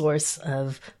male source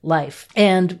of life.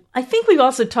 And I think we've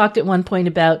also talked at one point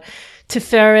about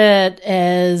Tiferet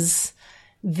as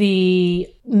the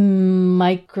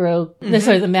macro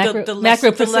prosopis. The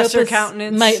lesser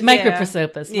countenance. Micro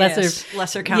prosopis. Yes,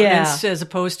 lesser countenance as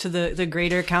opposed to the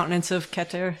greater countenance of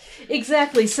Keter.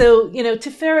 Exactly. So,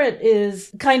 Tiferet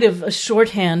is kind of a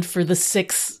shorthand for the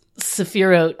 6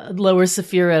 Sephirot, lower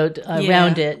Sephirot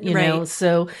around it,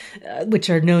 so, which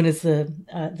are known as the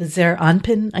Zer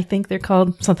Anpin, I think they're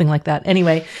called, something like that.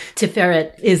 Anyway,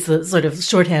 Tiferet is the sort of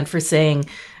shorthand for saying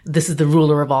this is the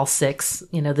ruler of all 6,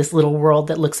 this little world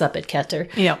that looks up at Keter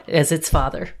as its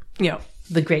father. Yeah.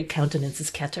 The great countenance is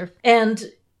Keter. And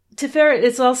Tiferet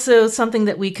is also something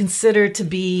that we consider to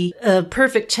be a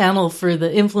perfect channel for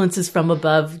the influences from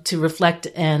above to reflect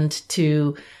and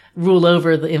to rule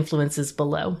over the influences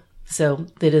below. So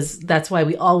that's why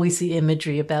we always see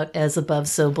imagery about as above,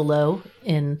 so below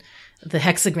in the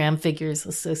hexagram figures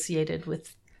associated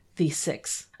with the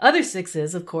 6. Other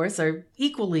 6s, of course, are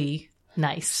equally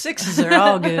nice. 6s are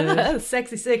all good.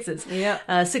 Sexy 6s.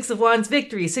 Yeah. 6 of Wands,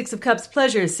 victory. 6 of Cups,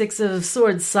 pleasure. 6 of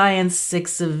Swords, science.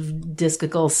 6 of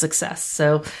Discicles, success.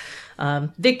 So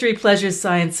Victory, pleasure,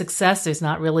 science, success. There's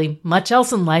not really much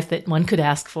else in life that one could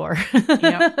ask for.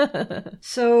 Yep.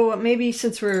 So maybe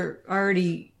since we're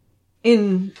already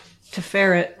in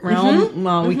Tiferet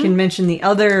realm, we can mention the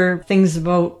other things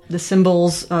about the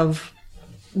symbols of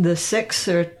the six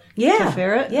or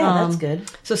Tiferet. Yeah, that's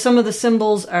good. So some of the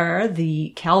symbols are the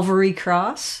Calvary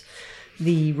cross,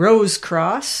 the rose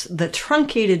cross, the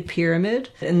truncated pyramid,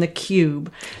 and the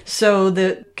cube. So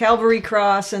the Calvary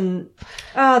cross, and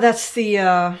that's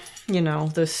the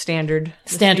the standard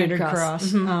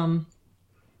cross.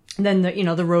 Then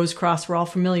the rose cross we're all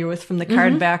familiar with from the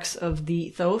card backs of the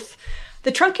Thoth.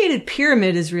 The truncated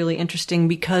pyramid is really interesting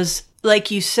because,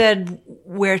 like you said,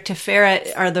 where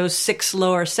Tiferet are those six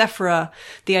lower Sephira,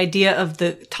 the idea of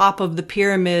the top of the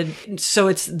pyramid, so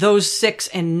it's those six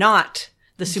and not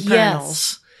the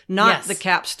supernals, not the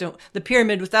capstone, the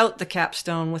pyramid without the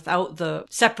capstone, without the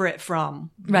separate from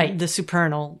the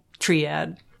supernal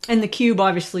triad. And the cube,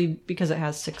 obviously, because it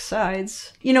has six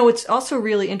sides. What's also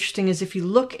really interesting is if you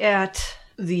look at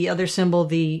the other symbol,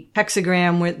 the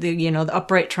hexagram with the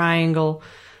upright triangle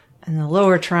and the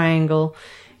lower triangle,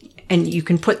 and you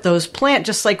can put those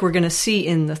just like we're going to see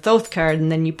in the Thoth card,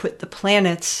 and then you put the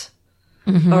planets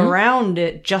around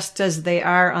it just as they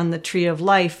are on the Tree of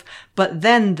Life, but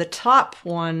then the top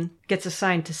one gets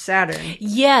assigned to Saturn.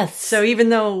 Yes. So even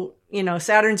though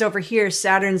Saturn's over here,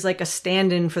 Saturn's like a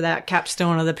stand-in for that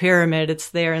capstone of the pyramid. It's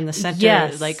there in the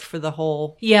center, like for the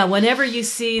whole. Yeah, whenever you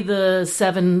see the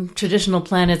 7 traditional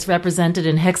planets represented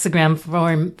in hexagram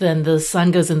form, then the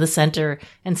sun goes in the center,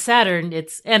 and Saturn,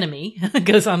 its enemy,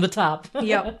 goes on the top.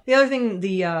 Yep. The other thing,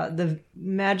 the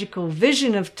magical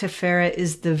vision of Tiferet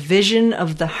is the vision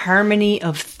of the harmony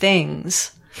of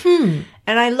things.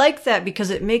 And I like that because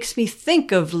it makes me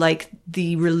think of like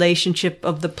the relationship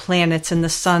of the planets and the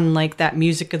sun, like that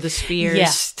music of the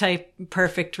spheres type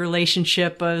perfect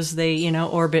relationship as they,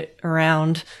 orbit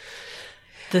around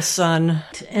the sun.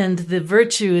 And the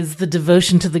virtue is the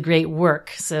devotion to the great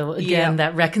work. So again,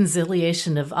 that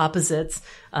reconciliation of opposites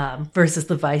versus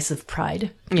the vice of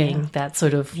pride, being that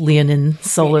sort of Leonine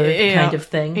solar kind of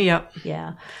thing. Yep.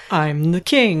 Yeah. I'm the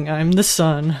king. I'm the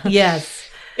sun. Yes.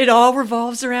 It all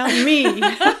revolves around me.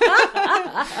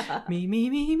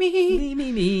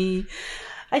 me.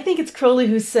 I think it's Crowley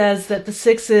who says that the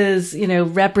sixes,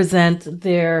 represent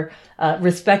their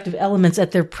respective elements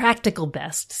at their practical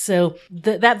best. So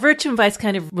that virtue and vice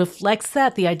kind of reflects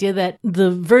that, the idea that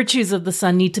the virtues of the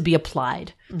sun need to be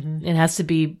applied. It has to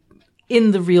be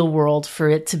in the real world for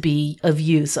it to be of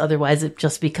use. Otherwise, it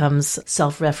just becomes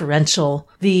self-referential.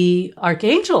 The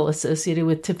archangel associated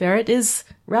with Tiferet is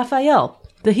Raphael,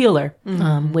 the healer,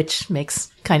 which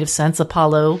makes kind of sense.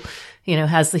 Apollo,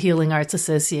 has the healing arts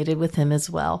associated with him as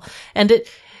well. And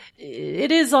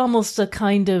it is almost a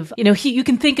kind of, you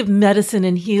can think of medicine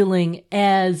and healing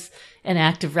as an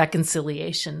act of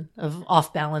reconciliation of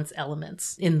off-balance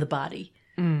elements in the body.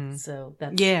 So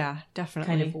that's definitely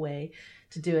kind of a way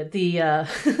to do it. The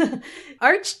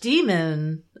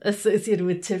archdemon associated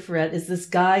with Tiferet is this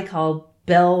guy called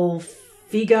Belphegor,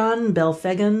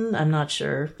 I'm not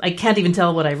sure. I can't even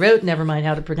tell what I wrote, never mind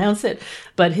how to pronounce it.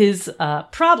 But his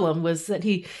problem was that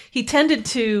he tended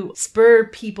to spur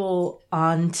people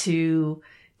onto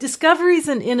discoveries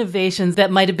and innovations that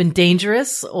might have been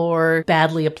dangerous or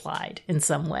badly applied in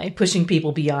some way, pushing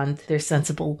people beyond their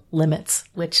sensible limits,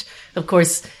 which, of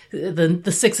course,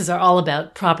 the sixes are all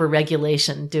about proper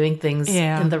regulation, doing things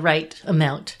in the right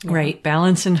amount. Right.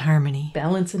 Balance and harmony.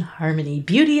 Balance and harmony.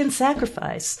 Beauty and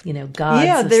sacrifice.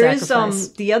 Gods of there sacrifice.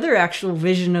 Is the other actual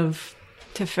vision of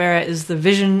Tiferet is the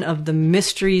vision of the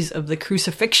mysteries of the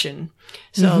crucifixion.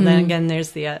 So then again,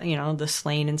 there's the, the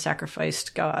slain and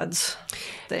sacrificed gods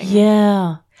thing.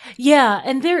 Yeah. Yeah.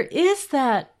 And there is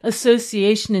that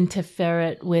association in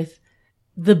Tiferet with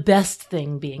the best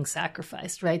thing being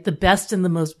sacrificed, right? The best and the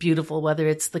most beautiful, whether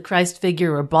it's the Christ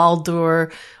figure or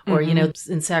Baldur or,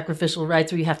 in sacrificial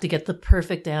rites where you have to get the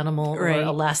perfect animal or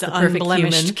alas, the perfect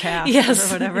human. Calf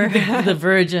or whatever. the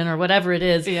virgin or whatever it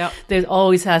is. Yeah. There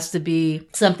always has to be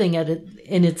something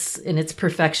in its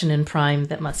perfection and prime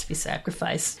that must be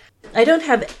sacrificed. I don't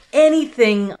have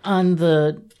anything on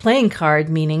the playing card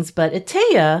meanings, but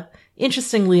Atea,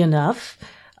 interestingly enough,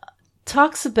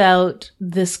 talks about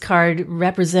this card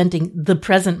representing the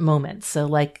present moment. So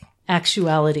like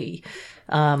actuality,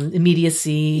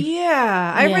 immediacy.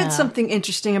 Yeah. I read something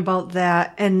interesting about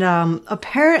that. And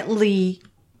apparently,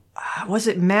 was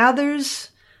it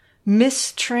Mathers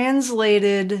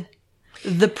mistranslated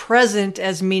the present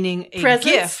as meaning a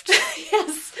gift?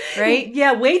 Yes. Right?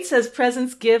 Yeah. Waite says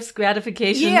presents, gifts,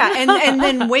 gratification. Yeah. And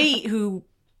then Waite, who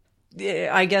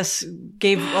I guess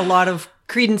gave a lot of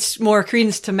more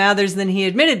credence to Mathers than he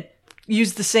admitted,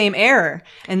 used the same error.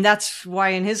 And that's why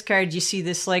in his card you see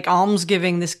this like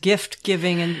almsgiving, this gift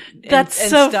giving and that's and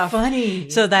so stuff. Funny.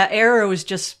 So that error was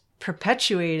just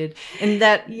perpetuated. And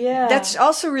that's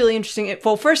also really interesting.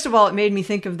 Well, first of all, it made me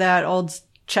think of that old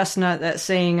chestnut that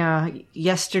saying,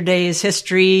 yesterday is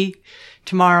history,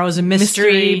 tomorrow is a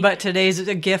mystery, but today's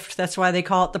a gift. That's why they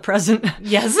call it the present.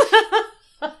 Yes.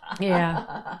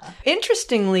 Yeah.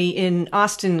 Interestingly, in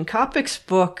Austin Kopic's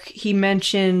book, he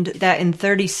mentioned that in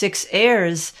 36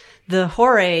 airs, the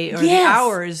hore or the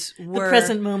hours were the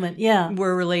present moment,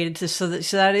 were related to so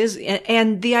that is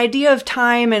and the idea of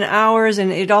time and hours, and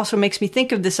it also makes me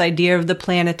think of this idea of the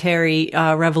planetary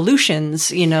revolutions,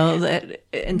 you know,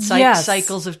 and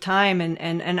cycles of time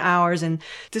and hours, and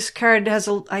this card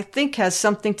I think has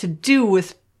something to do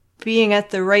with being at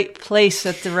the right place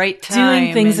at the right time.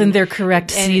 Doing things in their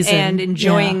correct season. And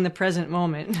enjoying the present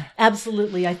moment.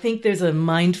 Absolutely. I think there's a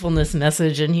mindfulness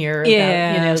message in here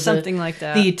about, something like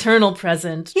that. The eternal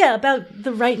present. Yeah, about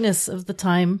the rightness of the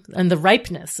time and the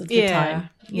ripeness of the time,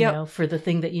 you know, for the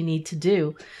thing that you need to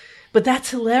do. But that's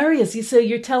hilarious. So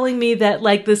you're telling me that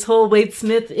like this whole Wade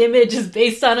Smith image is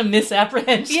based on a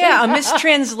misapprehension? Yeah, a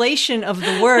mistranslation of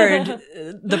the word,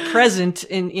 the present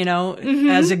in,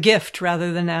 as a gift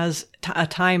rather than as a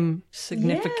time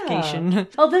signification. Yeah.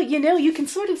 Although, you can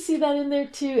sort of see that in there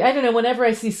too. I don't know, whenever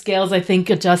I see scales, I think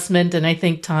adjustment and I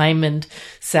think time and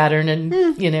Saturn and,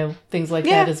 things like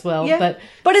that as well. Yeah.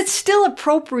 But it's still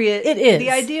appropriate. It is.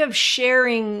 The idea of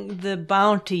sharing the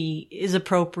bounty is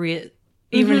appropriate.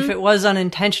 Even if it was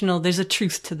unintentional, there's a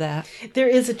truth to that. There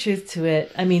is a truth to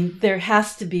it. I mean, there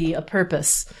has to be a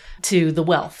purpose to the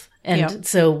wealth. And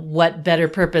so what better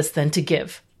purpose than to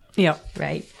give? Yeah.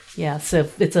 Right? Yeah. So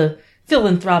it's a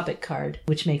philanthropic card,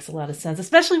 which makes a lot of sense,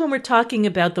 especially when we're talking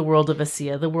about the world of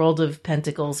ASEA, the world of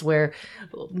Pentacles, where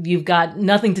you've got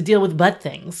nothing to deal with but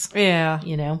things. Yeah.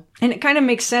 And it kind of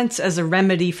makes sense as a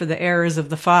remedy for the errors of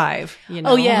the 5.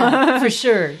 Oh, yeah, for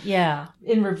sure. Yeah.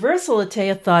 In reversal,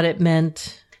 Atea thought it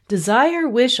meant desire,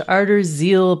 wish, ardor,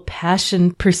 zeal,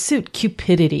 passion, pursuit,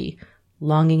 cupidity,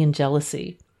 longing, and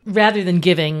jealousy, rather than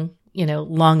giving,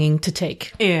 longing to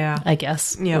take. Yeah. I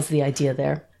guess was the idea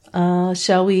there.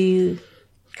 Shall we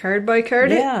card by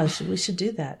card? Yeah, we should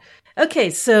do that. Okay,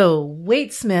 so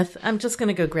Waite Smith, I'm just going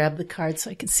to go grab the card so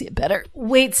I can see it better.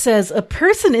 Waite says, a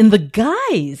person in the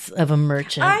guise of a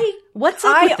merchant. What's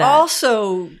up with that? I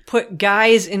also put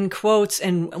guys in quotes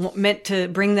and meant to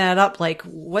bring that up. Like,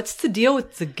 what's the deal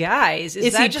with the guys?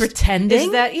 Is he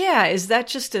pretending? Is that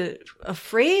just a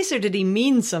phrase, or did he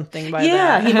mean something by that?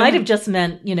 Yeah, he might have just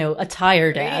meant,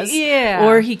 attired as. Yeah.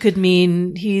 Or he could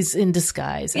mean he's in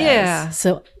disguise as. Yeah.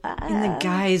 So, in the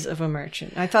guise of a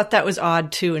merchant. I thought that was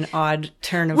odd too, an odd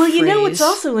turn of phrase. Well, what's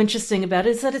also interesting about it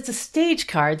is that it's a stage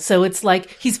card. So it's like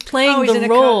he's playing the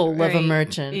role of a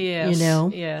merchant. Yes.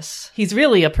 Yes. He's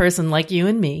really a person like you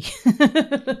and me.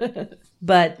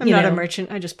 But I'm not a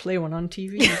merchant. I just play one on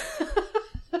TV.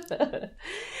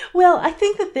 Well, I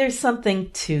think that there's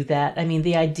something to that. I mean,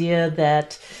 the idea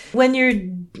that when you're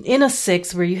in a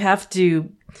 6 where you have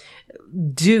to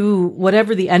do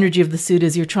whatever the energy of the suit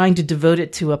is, you're trying to devote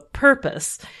it to a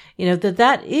purpose,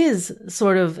 that is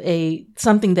sort of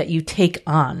something that you take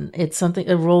on. It's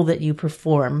a role that you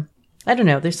perform. I don't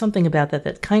know. There's something about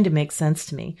that kind of makes sense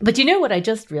to me. But you know what I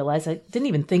just realized? I didn't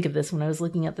even think of this when I was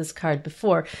looking at this card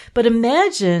before. But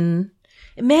imagine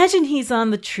he's on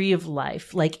the tree of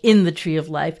life, like in the tree of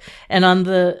life, and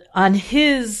on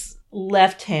his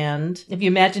left hand, if you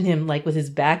imagine him like with his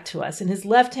back to us, in his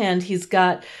left hand he's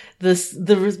got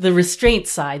the restraint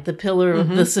side, the pillar of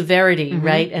the severity,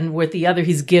 right? And with the other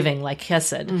he's giving, like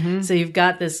chesed. So you've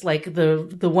got this like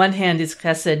the one hand is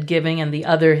chesed, giving, and the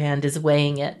other hand is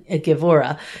weighing it at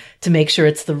gevura to make sure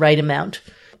it's the right amount,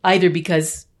 either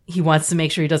because he wants to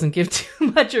make sure he doesn't give too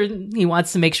much, or he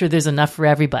wants to make sure there's enough for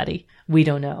everybody. We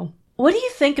don't know. What do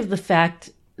you think of the fact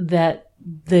that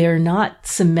they're not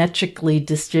symmetrically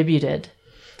distributed?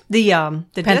 The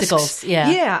Pentacles, discs.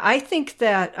 yeah. Yeah, I think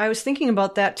that, I was thinking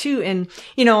about that too. And,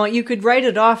 you could write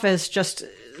it off as just,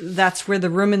 that's where the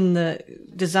room in the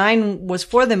design was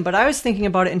for them. But I was thinking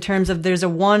about it in terms of there's a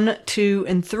 1, 2,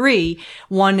 and 3.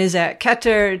 1 is at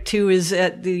Keter, 2 is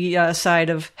at the side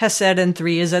of Hesed, and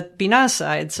 3 is at Binah's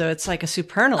side. So it's like a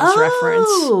supernals reference.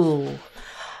 Oh,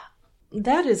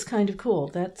 that is kind of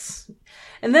cool.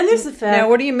 And then there's the fact. Now,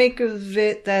 what do you make of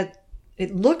it that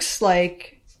it looks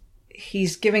like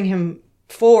he's giving him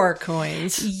 4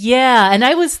 coins? Yeah. And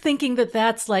I was thinking that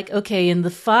that's like, okay, in the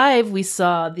 5, we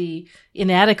saw the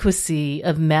inadequacy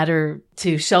of matter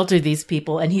to shelter these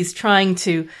people. And he's trying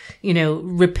to,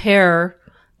 repair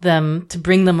them, to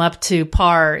bring them up to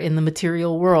par in the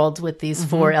material world with these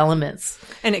four elements.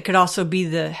 And it could also be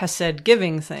the Hesed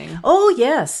giving thing. Oh,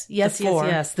 yes. Yes, The yes, four.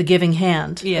 yes. The giving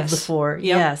hand Yes. of the four.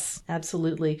 Yep. Yes,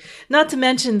 absolutely. Not to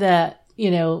mention that,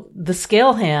 the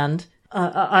scale hand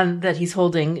on that he's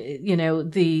holding,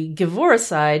 the Gevurah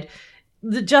side,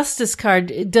 the Justice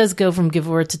card, it does go from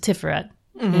Gevurah to Tiferet,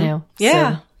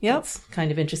 Yeah. So Yep. it's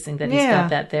kind of interesting that he's got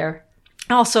that there.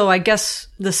 Also, I guess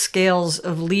the scales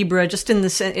of Libra, just in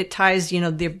the it ties,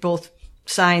 they're both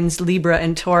signs, Libra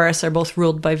and Taurus are both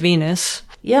ruled by Venus.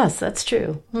 Yes, that's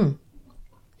true.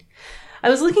 I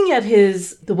was looking at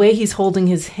the way he's holding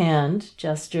his hand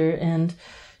gesture and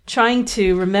trying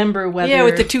to remember whether... Yeah,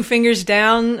 with the two fingers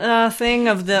down thing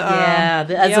of the...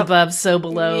 the as above, so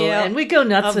below. Yep. And we go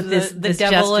nuts Of with the this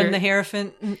devil gesture. and the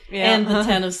Hierophant. And the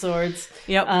Ten of Swords.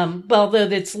 Yep. Well, though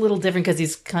it's a little different because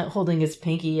he's holding his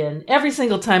pinky, and every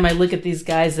single time I look at these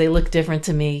guys, they look different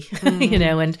to me,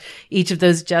 and each of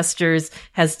those gestures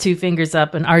has two fingers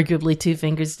up and arguably two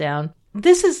fingers down.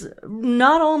 This is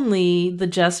not only the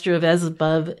gesture of as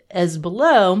above, as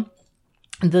below,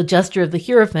 the gesture of the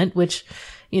Hierophant, which,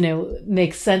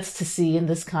 makes sense to see in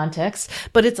this context,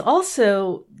 but it's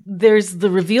also, there's the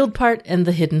revealed part and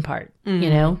the hidden part,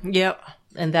 Yep.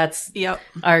 And that's Yep.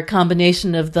 our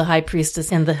combination of the High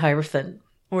Priestess and the Hierophant.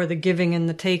 Or the giving and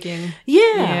the taking.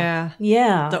 Yeah.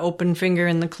 The open finger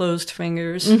and the closed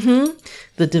fingers.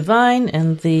 The divine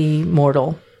and the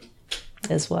mortal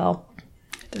as well.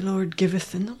 The Lord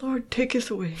giveth and the Lord taketh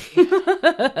away.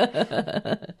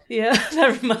 Yeah,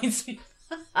 that reminds me.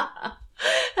 I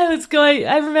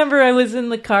remember I was in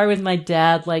the car with my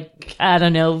dad,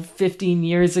 15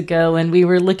 years ago, and we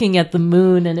were looking at the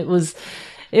moon, and it was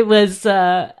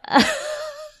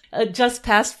just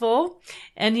past full,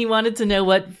 and he wanted to know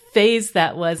what phase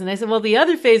that was. And I said, well, the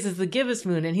other phase is the giveth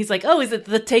moon. And he's like, oh, is it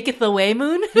the taketh away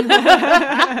moon?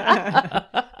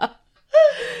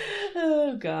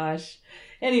 Oh, gosh.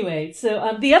 Anyway,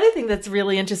 so the other thing that's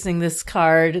really interesting, this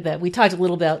card that we talked a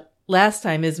little about last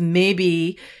time, is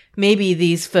maybe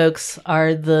these folks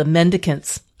are the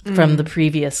mendicants from the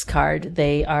previous card.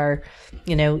 They are,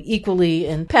 equally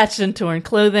in patched and torn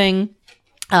clothing.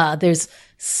 There's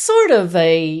sort of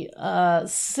a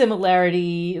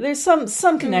similarity. There's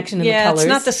some connection in the colors. It's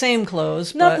not the same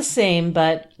clothes. Not the same,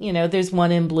 but, there's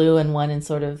one in blue and one in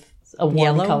sort of a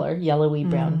warm color, yellowy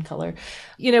brown color.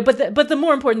 But the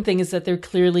more important thing is that they're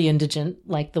clearly indigent,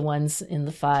 like the ones in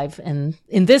the five. And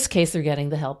in this case, they're getting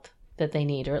the help that they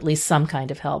need, or at least some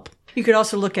kind of help. You could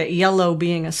also look at yellow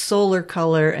being a solar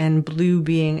color and blue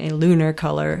being a lunar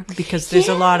color, because there's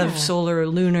a lot of solar or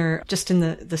lunar just in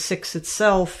the six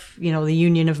itself, the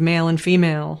union of male and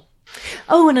female.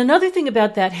 Oh, and another thing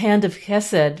about that hand of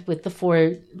Hesed with the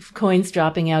four coins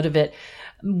dropping out of it.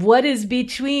 What is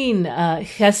between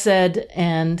Hesed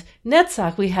and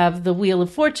Netzach? We have the Wheel of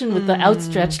Fortune with the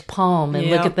outstretched palm, and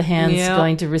look at the hands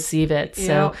going to receive it.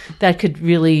 So that could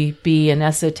really be an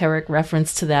esoteric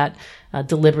reference to that,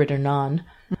 deliberate or non.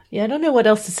 Yeah, I don't know what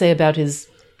else to say about his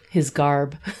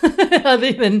garb,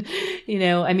 other than,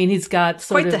 he's got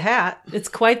quite the hat. It's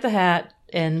quite the hat,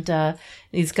 and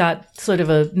he's got sort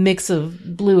of a mix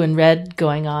of blue and red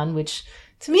going on, which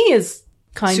to me is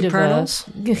kind Supernals.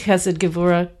 of a Hesed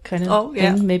Gevurah kind of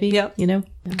thing, maybe. Yep.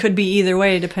 Could be either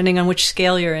way, depending on which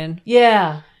scale you're in.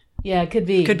 Yeah, it could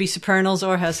be. Could be Supernals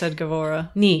or Hesed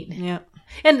Gevurah. Neat. Yeah.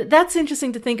 And that's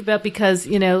interesting to think about because,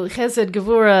 Hesed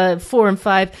Gevurah 4 and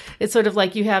 5, it's sort of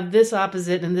like you have this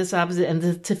opposite, and the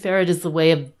Tiferet is the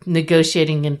way of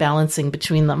negotiating and balancing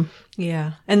between them.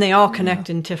 Yeah. And they all connect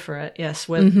in Tiferet, yes.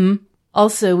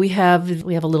 Also, we have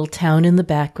a little town in the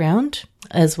background,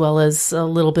 as well as a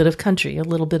little bit of country, a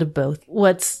little bit of both.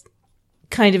 What's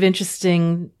kind of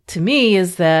interesting to me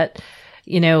is that,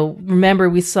 remember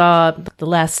we saw the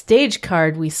last stage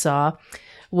card we saw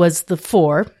was the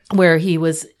 4, where he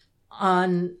was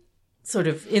on sort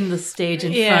of in the stage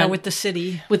in front. With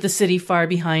the city far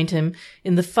behind him.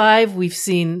 In the 5, we've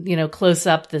seen, close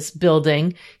up this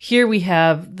building. Here we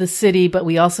have the city, but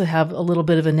we also have a little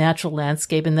bit of a natural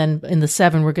landscape. And then in the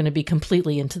 7, we're going to be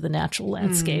completely into the natural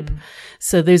landscape.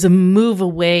 So there's a move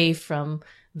away from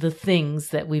the things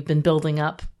that we've been building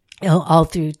up all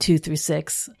through 2 through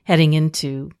 6, heading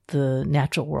into the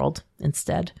natural world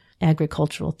instead.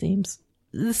 Agricultural themes.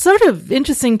 It's sort of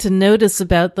interesting to notice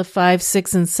about the 5,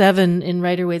 6, and 7 in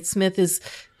Rider-Waite-Smith is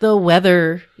the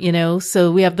weather,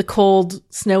 so we have the cold,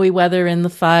 snowy weather in the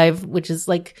 5, which is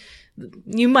like,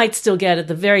 you might still get at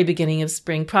the very beginning of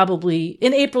spring, probably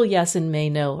in April, yes, in May,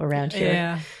 no, around here.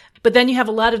 Yeah. But then you have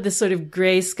a lot of this sort of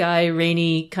gray sky,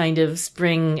 rainy kind of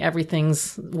spring,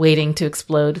 everything's waiting to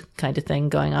explode kind of thing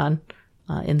going on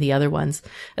in the other ones.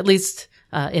 At least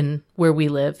in where we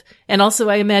live. And also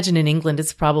I imagine in England,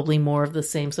 it's probably more of the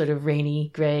same sort of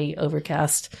rainy, gray,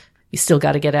 overcast. You still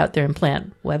got to get out there and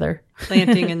plant weather.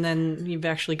 Planting, and then you've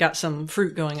actually got some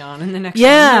fruit going on in the next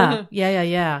one.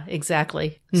 Yeah,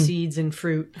 exactly. Seeds and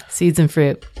fruit. Seeds and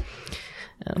fruit.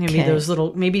 Okay.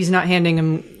 Maybe he's not handing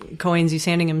him coins, he's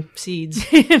handing him seeds.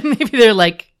 Maybe they're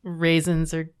like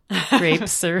raisins or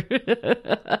grapes or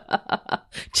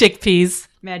chickpeas.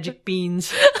 Magic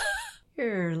beans.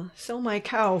 Here, sell my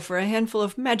cow for a handful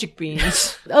of magic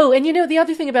beans. Oh, and the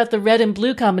other thing about the red and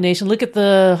blue combination, look at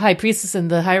the High Priestess and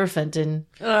the Hierophant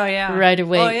right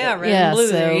away. Oh, yeah, red and blue,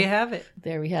 so there you have it.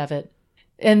 There we have it.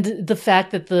 And the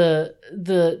fact that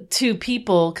the two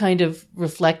people kind of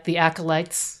reflect the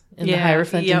acolytes in the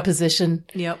Hierophant in position.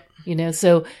 Yep.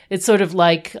 So it's sort of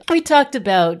like we talked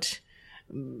about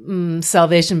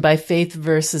salvation by faith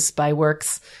versus by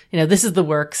works. This is the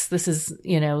works. This is,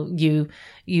 you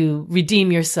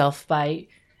redeem yourself by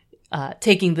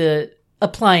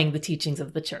applying the teachings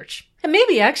of the church. And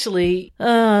maybe actually,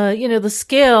 the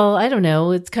scale, I don't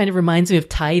know, it kind of reminds me of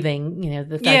tithing,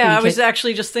 the fact that I was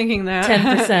actually just thinking that.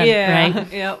 10%,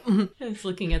 right? Yep. I was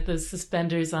looking at those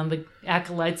suspenders on the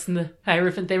acolytes and the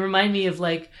Hierophant. They remind me of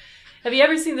have you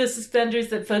ever seen those suspenders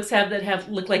that folks have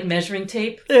that look like measuring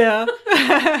tape? Yeah.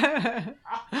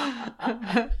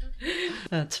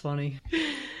 That's funny.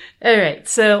 All right.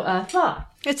 So, thought.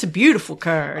 It's a beautiful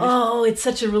card. Oh, it's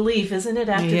such a relief, isn't it?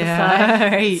 After the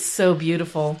 5. Right. It's so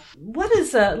beautiful. What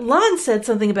is, Lon said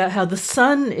something about how the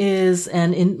sun is,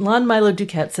 and Lon Milo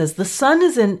Duquette says, the sun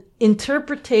is an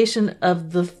interpretation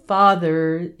of the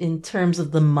Father in terms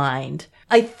of the mind.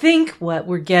 I think what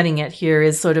we're getting at here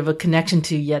is sort of a connection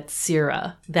to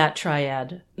Yetzirah, that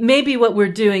triad. Maybe what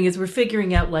we're doing is we're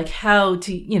figuring out how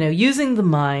to, using the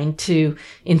mind to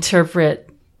interpret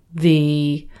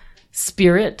the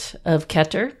spirit of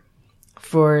Keter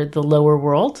for the lower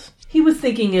world. He was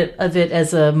thinking of it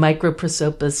as a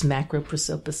microprosopis,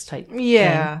 macroprosopis type thing.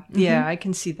 Yeah, I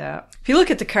can see that. If you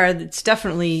look at the card, it's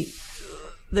definitely,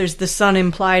 there's the sun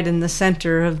implied in the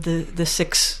center of the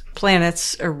 6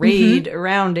 planets arrayed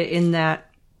around it in that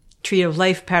tree of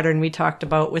life pattern we talked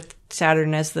about, with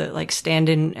Saturn as the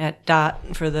stand-in at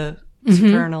dot for the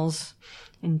supernals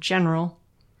in general.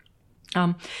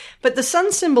 But the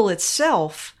sun symbol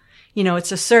itself,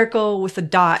 it's a circle with a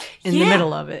dot in the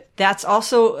middle of it. That's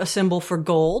also a symbol for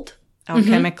gold,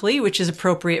 alchemically, which is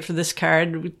appropriate for this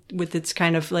card with its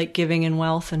kind of giving and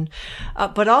wealth, and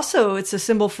but also it's a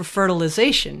symbol for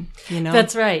fertilization.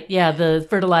 That's right. Yeah, the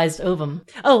fertilized ovum.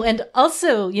 Oh, and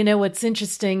also, what's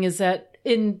interesting is that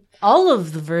in all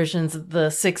of the versions of the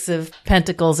 6 of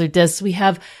Pentacles or discs, we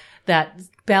have that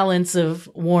balance of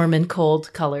warm and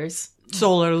cold colors.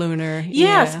 Solar, lunar.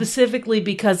 Yeah, specifically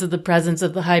because of the presence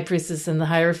of the High Priestess and the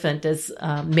Hierophant as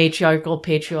matriarchal,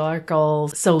 patriarchal,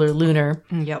 solar, lunar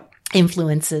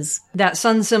influences. That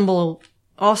sun symbol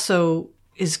also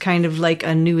is kind of like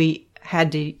a Nui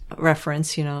Hadi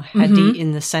reference, Hadi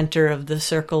in the center of the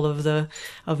circle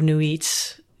of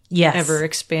Nuit's ever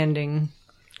expanding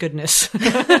goodness.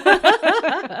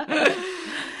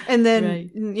 And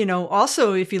then,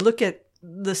 also if you look at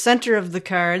the center of the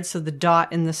card, so the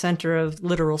dot in the center of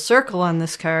literal circle on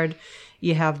this card,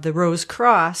 you have the rose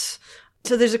cross.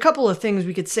 So there's a couple of things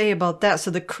we could say about that.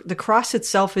 So the cross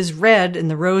itself is red and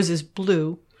the rose is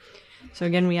blue. So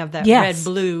again, we have that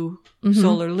red-blue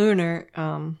solar-lunar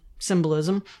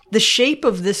symbolism. The shape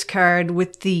of this card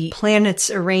with the planets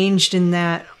arranged in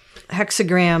that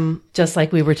hexagram, just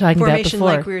like we were talking about before,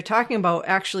 like we were talking about,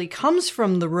 actually comes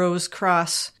from the rose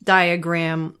cross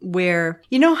diagram, where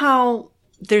how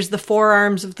there's the 4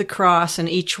 arms of the cross and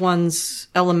each one's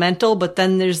elemental, but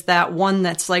then there's that one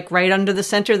that's right under the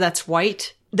center that's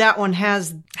white. That one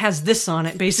has this on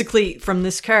it, basically, from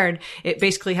this card. It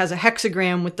basically has a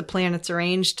hexagram with the planets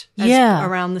arranged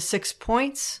around the 6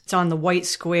 points. It's on the white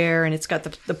square and it's got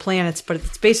the planets, but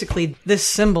it's basically this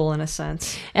symbol in a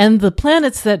sense. And the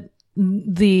planets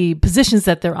the positions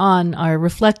that they're on are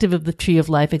reflective of the tree of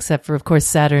life, except for, of course,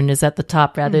 Saturn is at the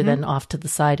top rather than off to the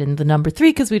side in the number 3,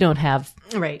 because we don't have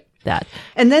that.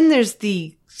 And then there's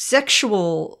the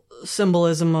sexual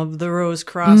symbolism of the rose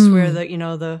cross, where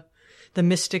the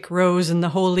mystic rose and the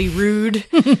holy rood,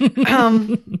 so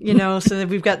that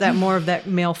we've got that more of that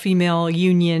male-female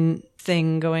union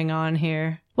thing going on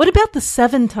here. What about the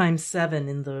 7 times 7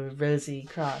 in the Rosy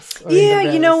Cross? Or Yeah,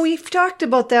 in the rose? we've talked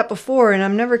about that before,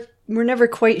 and we're never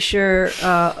quite sure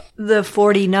the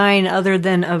 49 other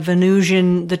than a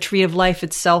Venusian, the tree of life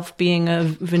itself being a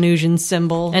Venusian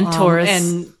symbol. And Taurus.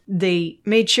 And they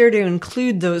made sure to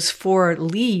include those 4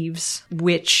 leaves,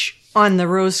 which on the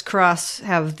rose cross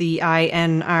have the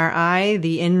INRI,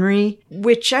 the INRI,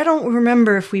 which I don't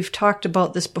remember if we've talked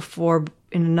about this before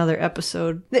in another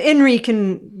episode. The INRI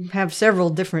can have several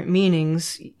different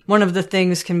meanings. One of the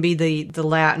things can be the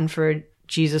Latin for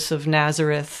Jesus of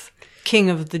Nazareth, King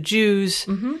of the Jews.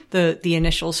 Mm-hmm. The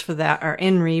initials for that are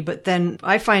INRI. But then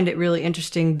I find it really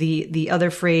interesting, the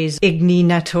other phrase, Igni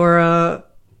Natura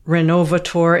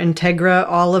Renovator Integra,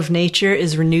 all of nature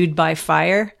is renewed by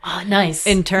fire. Oh, nice.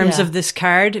 In terms of this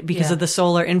card, because of the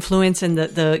solar influence and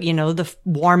the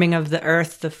warming of the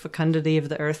earth, the fecundity of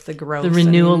the earth, the growth. The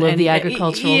renewal of the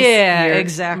agricultural Yeah, year.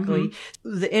 exactly.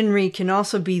 Mm-hmm. The INRI can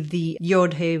also be the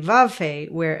Yod He Vav He,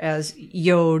 whereas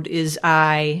Yod is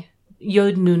I.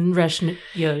 Yod Nun Resh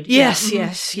Yod. Yes,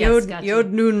 Yeah. yes.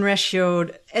 Yod Nun Resh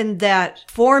Yod. And that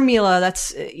formula,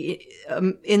 that's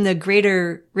in the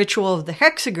greater ritual of the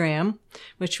hexagram,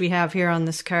 which we have here on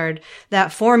this card,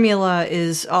 that formula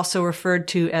is also referred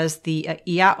to as the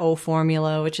Iao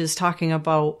formula, which is talking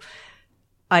about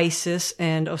Isis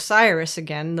and Osiris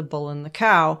again, the bull and the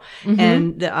cow,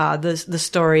 and the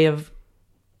story of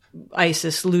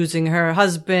Isis losing her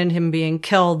husband, him being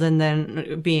killed, and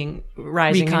then being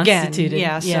rising again.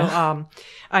 Yeah. So,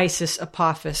 Isis,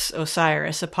 Apophis,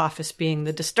 Osiris. Apophis being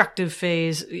the destructive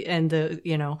phase, and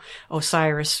the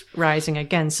Osiris rising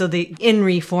again. So the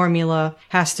INRI formula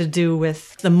has to do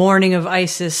with the mourning of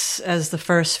Isis as the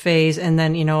first phase, and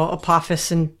then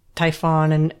Apophis and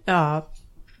Typhon and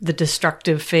the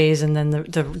destructive phase, and then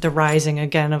the rising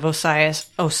again of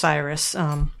Osiris.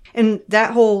 And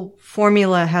that whole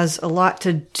formula has a lot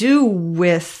to do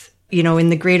with, in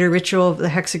the greater ritual of the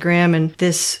hexagram and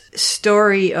this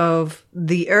story of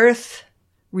the earth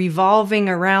revolving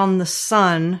around the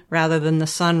sun rather than the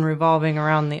sun revolving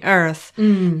around the earth,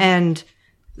 and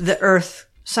the earth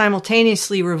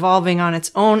simultaneously revolving on its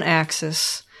own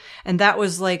axis. And that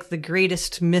was like the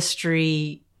greatest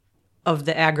mystery of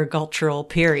the agricultural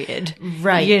period.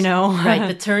 Right. Right.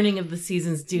 The turning of the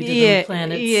seasons due to the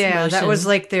planet's motion. That was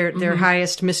like their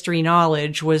highest mystery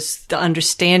knowledge, was the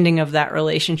understanding of that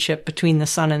relationship between the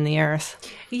sun and the earth.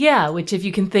 Yeah, which if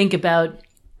you can think about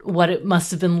what it must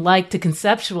have been like to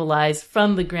conceptualize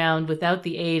from the ground without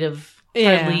the aid of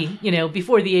hardly,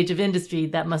 before the age of industry,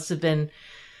 that must have been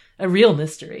a real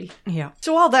mystery. Yeah.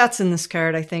 So all that's in this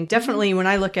card, I think. Definitely when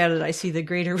I look at it, I see the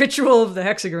greater ritual of the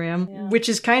hexagram, which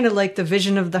is kind of like the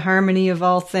vision of the harmony of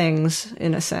all things,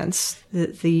 in a sense.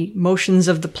 The motions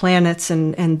of the planets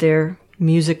and their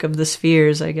music of the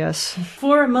spheres, I guess.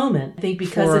 For a moment. I think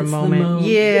because it's the moon.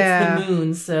 Yeah. It's the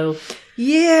moon, so...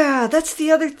 Yeah, that's the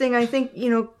other thing. I think,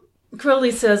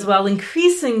 Crowley says, while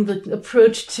increasing the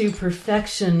approach to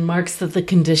perfection marks that the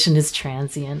condition is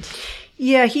transient.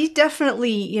 Yeah, he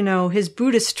definitely, his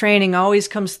Buddhist training always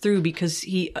comes through, because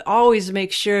he always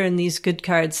makes sure in these good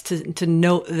cards to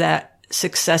note that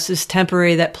success is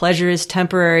temporary, that pleasure is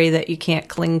temporary, that you can't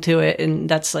cling to it. And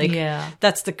that's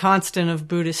that's the constant of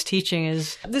Buddhist teaching.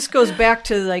 Is this goes back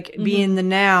to be in the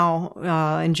now,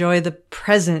 enjoy the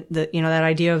present, that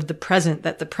idea of the present,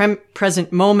 that the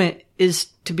present moment is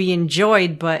to be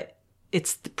enjoyed, but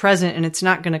it's the present and it's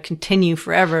not going to continue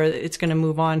forever. It's going to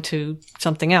move on to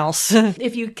something else.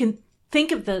 If you can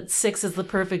think of the 6 as the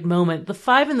perfect moment, the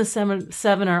 5 and the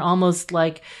 7 are almost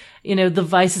like, the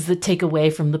vices that take away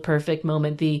from the perfect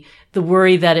moment, the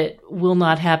worry that it will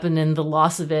not happen and the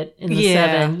loss of it in the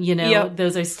 7,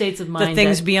 those are states of mind. The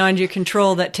things beyond your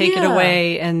control that take it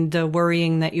away, and the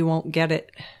worrying that you won't get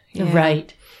it. Yeah.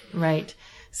 Right.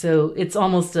 So it's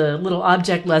almost a little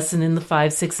object lesson in the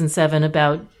 5, 6, and 7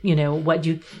 about,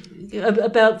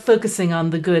 about focusing on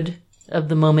the good of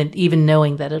the moment, even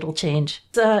knowing that it'll change.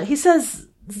 He says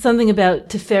something about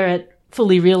Tiferet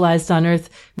fully realized on earth.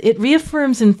 It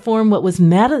reaffirms in form what was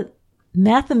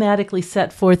mathematically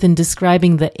set forth in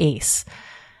describing the ace.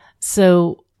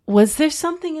 So was there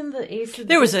something in the ace?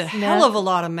 There was a hell of a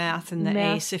lot of math in the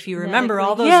ace. If you remember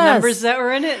all those numbers that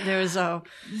were in it, there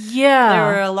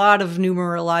were a lot of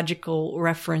numerological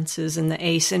references in the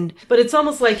ace. But it's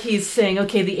almost like he's saying,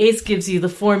 okay, the ace gives you the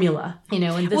formula,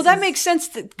 and this that makes sense,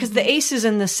 because the aces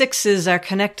and the 6s are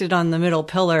connected on the middle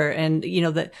pillar, and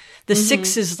the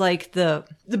 6 is like the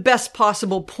best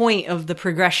possible point of the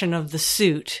progression of the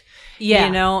suit.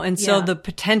 And so the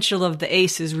potential of the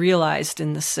ace is realized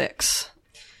in the 6.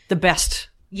 The best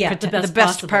Yeah, the best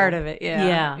possible. Part of it.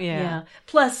 Yeah.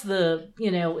 Plus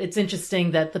it's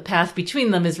interesting that the path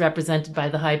between them is represented by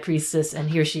the high priestess, and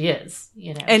here she is,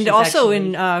 And also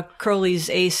in Crowley's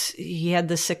ace, he had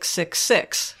the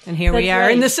 666, and here we are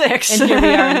in the 6. And here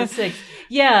we are in the 6.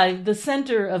 Yeah, the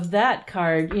center of that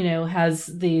card, has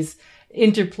these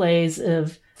interplays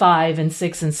of 5 and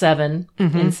 6 and 7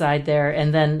 inside there.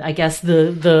 And then I guess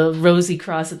the rosy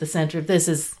cross at the center of this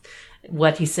is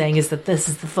what he's saying is that this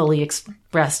is the fully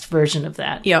expressed version of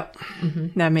that. Yep.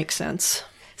 That makes sense.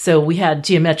 So we had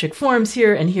geometric forms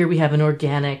here, and here we have an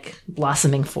organic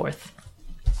blossoming forth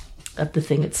of the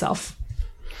thing itself.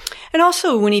 And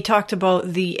also when he talked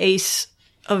about the ace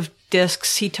of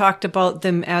discs, he talked about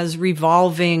them as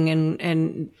revolving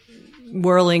and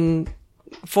whirling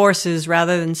forces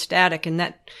rather than static, and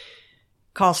that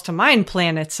calls to mind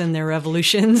planets and their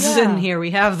revolutions, and here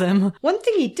we have them. One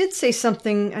thing he did say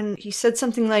something, and he said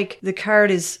something like, the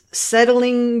card is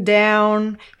settling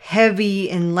down, heavy,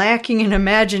 and lacking in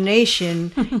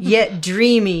imagination, yet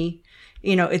dreamy.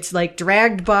 It's like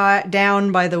dragged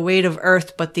down by the weight of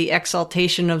Earth, but the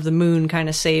exaltation of the moon kind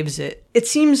of saves it. It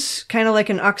seems kind of like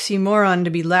an oxymoron to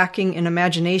be lacking in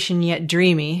imagination, yet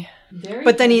dreamy.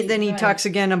 But then he talks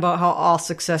again about how all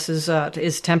success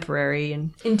is temporary.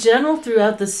 And in general,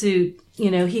 throughout the suit,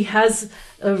 he has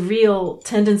a real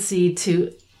tendency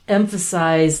to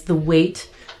emphasize the weight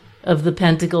of the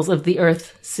pentacles of the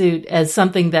Earth suit as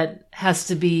something that has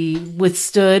to be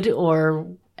withstood or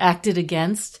acted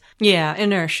against. Yeah,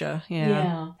 inertia.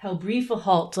 Yeah. How brief a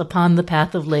halt upon the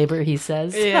path of labor, he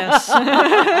says. Yes.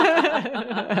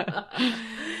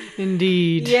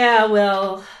 Indeed. Yeah,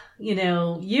 well,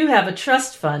 you have a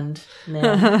trust fund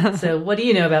now. So what do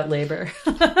you know about labor?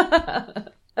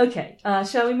 Okay.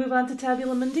 Shall we move on to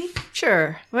Tabula Mundi?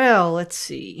 Sure. Well, let's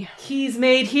see. Keys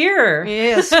made here.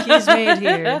 Yes, keys made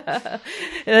here.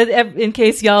 In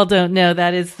case y'all don't know,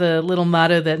 that is the little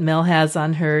motto that Mel has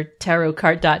on her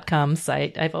tarotcart.com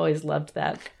site. I've always loved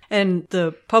that. And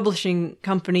the publishing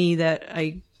company that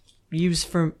I use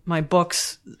for my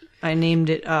books, I named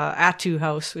it Atu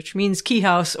House, which means key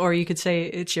house, or you could say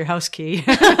it's your house key.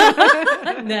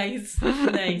 Nice.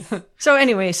 So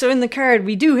anyway, in the card,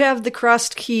 we do have the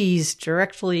crossed keys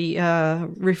directly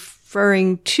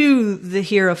referring to the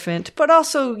Hierophant, but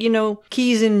also,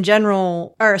 keys in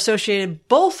general are associated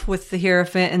both with the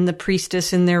Hierophant and the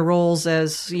priestess in their roles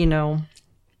as,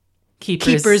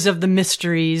 keepers of the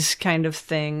mysteries kind of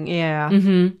thing. Yeah.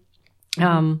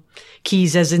 Mm-hmm.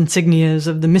 Keys as insignias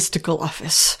of the mystical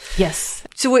office. Yes.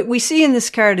 So what we see in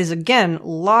this card is, again,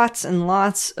 lots and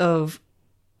lots of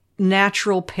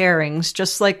natural pairings,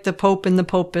 just like the Pope and the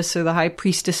Popess, or the High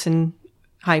Priestess and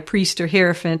High Priest or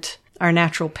Hierophant are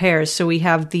natural pairs. So we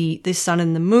have the sun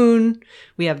and the moon,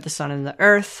 we have the sun and the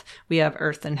earth, we have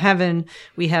earth and heaven,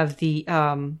 we have the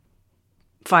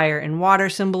fire and water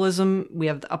symbolism, we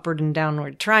have the upward and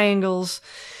downward triangles.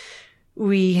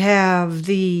 We have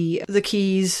the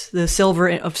keys, the silver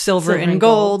and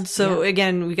gold. So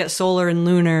again, we got solar and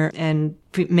lunar and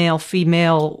male,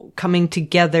 female coming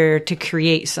together to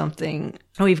create something.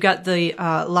 We've got the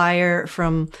lyre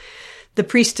from the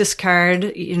priestess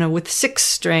card, with 6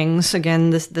 strings. Again,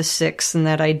 the 6 and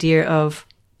that idea of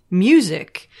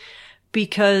music,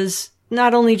 because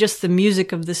not only just the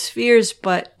music of the spheres,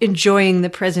 but enjoying the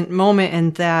present moment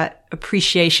and that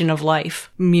appreciation of life.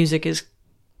 Music is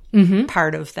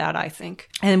part of that, I think.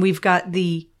 And we've got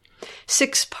the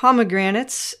 6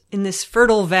 pomegranates in this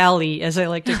fertile valley, as I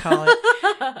like to call it,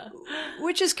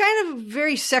 which is kind of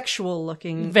very sexual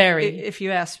looking. Very. If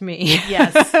you ask me.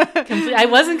 Yes. I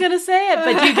wasn't going to say it,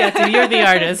 but you get to. You're the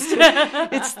artist.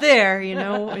 It's there,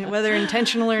 whether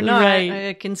intentional or not. Right.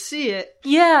 I can see it.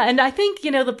 Yeah. And I think,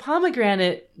 the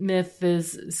pomegranate myth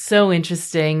is so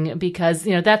interesting because,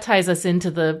 that ties us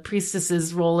into the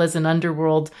priestess's role as an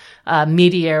underworld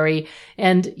mediary.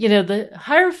 And, the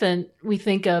Hierophant we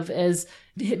think of as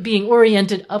being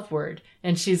oriented upward,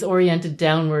 and she's oriented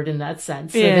downward in that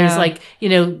sense. So there's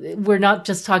we're not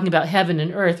just talking about heaven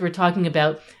and earth, we're talking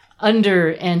about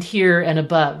under and here and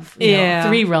above.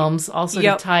 3 realms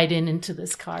also tied into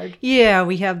this card. Yeah,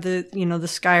 we have the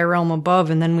sky realm above,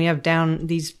 and then we have down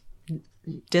these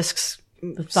discs,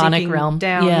 the chthonic realm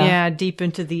down, deep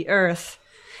into the earth.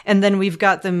 And then we've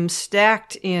got them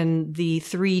stacked in the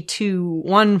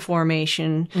 3-2-1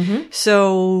 formation. Mm-hmm.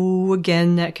 So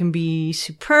again, that can be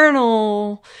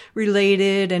supernal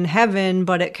related and heaven,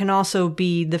 but it can also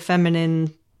be the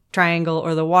feminine triangle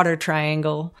or the water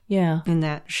triangle. Yeah. In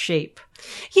that shape.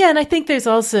 Yeah. And I think there's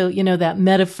also, that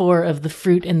metaphor of the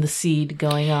fruit and the seed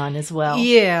going on as well.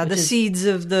 Yeah. The seeds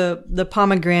of the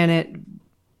pomegranate,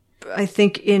 I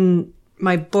think in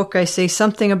my book, I say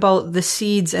something about the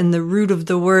seeds and the root of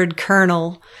the word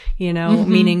kernel,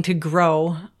 meaning to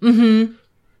grow.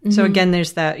 So again,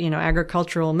 there's that,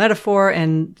 agricultural metaphor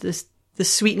and the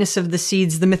sweetness of the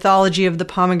seeds, the mythology of the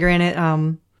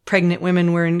pomegranate. Pregnant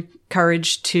women were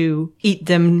encouraged to eat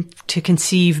them to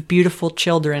conceive beautiful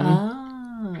children.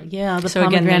 Yeah, the so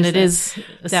pomegranate again, is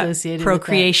associated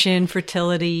procreation, with that.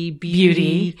 fertility,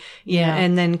 beauty. Yeah.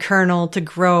 And then kernel to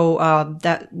grow.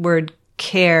 That word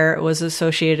care was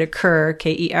associated, Ker,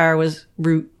 was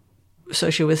root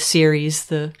associated with Ceres,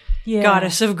 the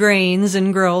goddess of grains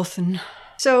and growth. And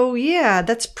so,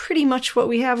 that's pretty much what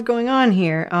we have going on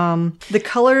here. The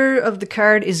color of the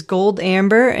card is gold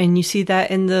amber, and you see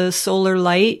that in the solar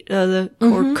light, the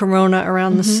corona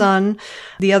around the sun.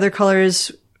 The other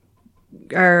colors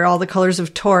are all the colors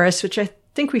of Taurus, which I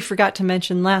think we forgot to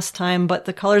mention last time, but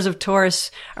the colors of Taurus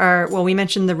are, we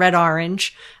mentioned the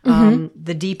red-orange,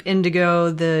 the deep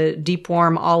indigo, the deep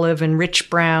warm olive, and rich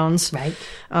browns. Right.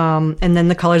 And then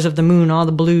the colors of the moon, all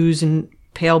the blues and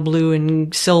pale blue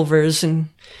and silvers, and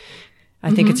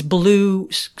I think it's blue,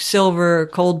 silver,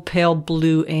 cold pale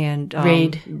blue, and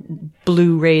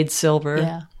blue raid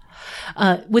silver.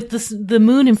 Yeah. With the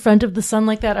moon in front of the sun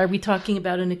like that, are we talking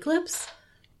about an eclipse?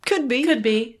 Could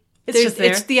be. It's just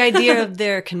there. It's the idea of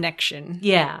their connection.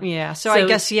 Yeah. So I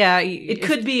guess, it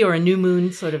could be, or a new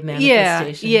moon sort of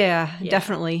manifestation. Yeah,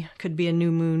 definitely. Could be a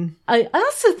new moon. I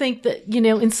also think that,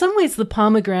 in some ways the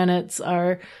pomegranates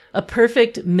are a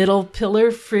perfect middle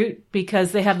pillar fruit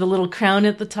because they have the little crown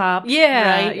at the top.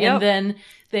 Yeah. Right? And then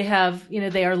they have,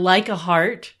 they are like a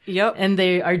heart. Yep. And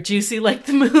they are juicy like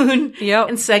the moon. Yep.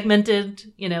 And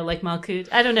segmented, like Malkut.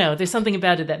 I don't know. There's something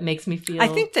about it that makes me feel. I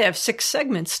think they have 6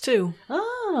 segments too.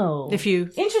 Oh.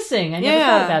 Interesting. I never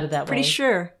thought about it that way. Pretty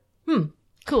sure.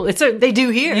 Cool. They do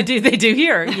here. They do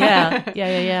here. Yeah.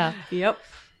 Yeah. Yep.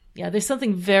 Yeah. There's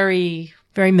something very,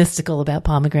 very mystical about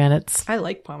pomegranates. I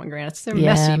like pomegranates. They're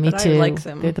messy, me but too. I like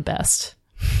them. They're the best.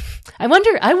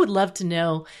 I would love to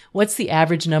know what's the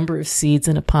average number of seeds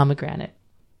in a pomegranate?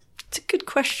 It's a good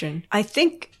question. I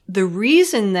think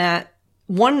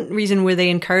one reason where they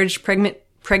encourage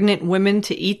pregnant women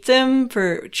to eat them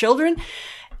for children,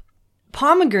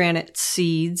 pomegranate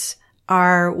seeds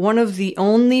are one of the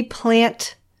only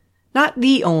not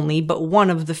the only, but one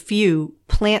of the few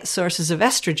plant sources of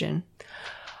estrogen.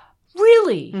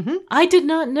 Really? Mm-hmm. I did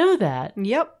not know that.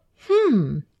 Yep.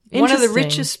 One of the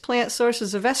richest plant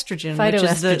sources of estrogen,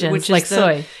 phytoestrogens, which is like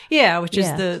soy. Yeah, which is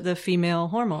the female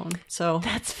hormone. So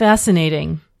that's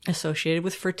fascinating. Associated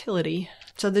with fertility.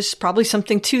 So there's probably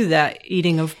something to that,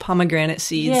 eating of pomegranate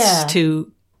seeds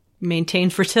to maintain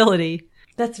fertility.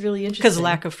 That's really interesting. Because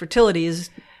lack of fertility is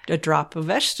a drop of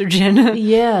estrogen.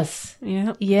 Yes.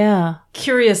 Yeah. Yeah.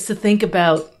 Curious to think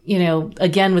about,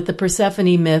 again with the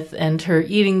Persephone myth and her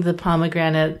eating the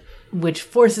pomegranate, which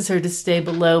forces her to stay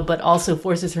below, but also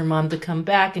forces her mom to come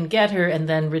back and get her and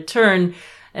then return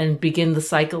and begin the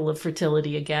cycle of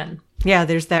fertility again. Yeah,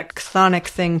 there's that chthonic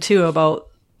thing too about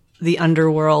the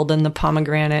underworld and the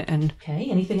pomegranate. And okay,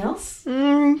 anything else?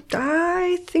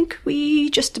 I think we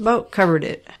just about covered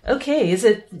it. Okay, is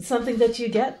it something that you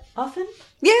get often?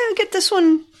 Yeah, I get this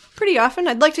one pretty often.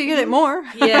 I'd like to get it more.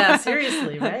 Yeah,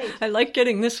 seriously, right? I like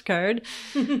getting this card.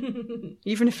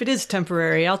 Even if it is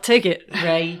temporary, I'll take it.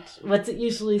 Right. What's it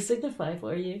usually signify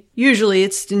for you? Usually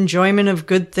it's enjoyment of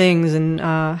good things and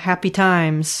happy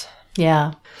times.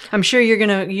 Yeah. I'm sure you're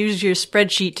going to use your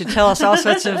spreadsheet to tell us all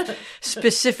sorts of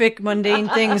specific mundane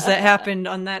things that happened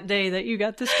on that day that you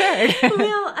got this card.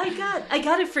 Well, I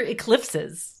got it for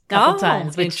eclipses a couple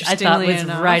times, which I thought was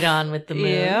right on with the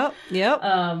moon. Yep.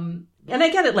 And I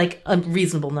get it like a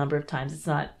reasonable number of times. It's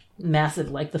not massive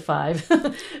like the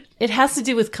 5. It has to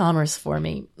do with commerce for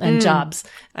me and jobs.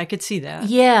 I could see that.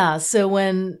 Yeah. So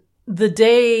when the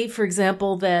day, for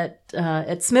example, that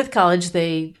at Smith College,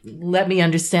 they let me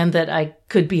understand that I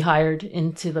could be hired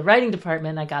into the writing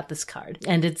department, I got this card.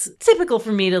 And it's typical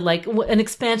for me to like an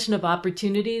expansion of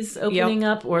opportunities opening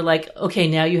up, or like, okay,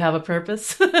 now you have a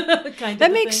purpose. That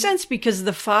makes sense because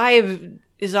the 5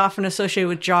 is often associated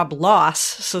with job loss.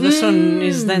 So this one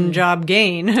is then job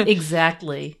gain.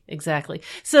 Exactly.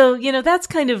 So, that's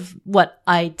kind of what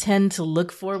I tend to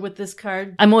look for with this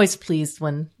card. I'm always pleased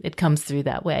when it comes through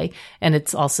that way. And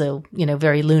it's also,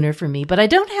 very lunar for me. But I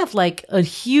don't have like a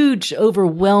huge,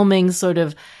 overwhelming sort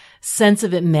of sense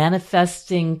of it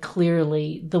manifesting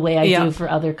clearly the way I do for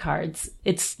other cards.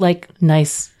 It's like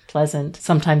nice, pleasant,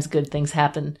 sometimes good things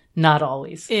happen. Not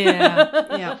always.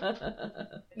 Yeah.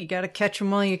 You got to catch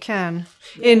them while you can.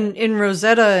 In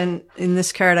Rosetta and in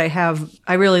this card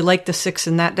I really like the 6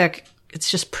 in that deck it's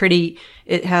just pretty.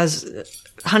 It has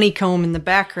honeycomb in the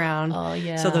background. Oh,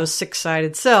 yeah. So those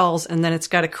 6-sided cells, and then it's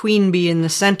got a queen bee in the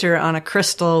center on a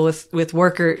crystal with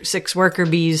 6 worker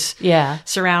bees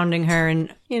surrounding her.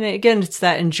 And, again, it's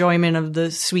that enjoyment of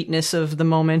the sweetness of the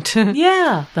moment.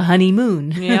 Yeah. The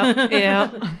honeymoon.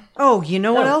 Yeah. Oh, you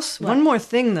know what else? What? One more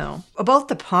thing, though. About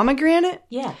the pomegranate.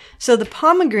 Yeah. So the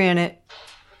pomegranate,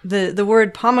 the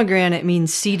word pomegranate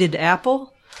means seeded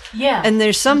apple. Yeah. And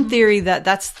there's some theory that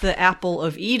that's the apple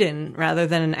of Eden rather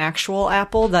than an actual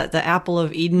apple, that the apple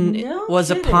of Eden was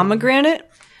a pomegranate.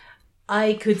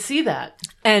 I could see that.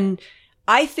 And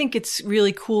I think it's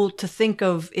really cool to think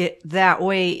of it that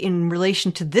way in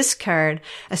relation to this card,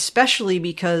 especially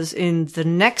because in the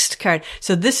next card,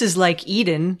 so this is like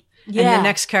Eden, and the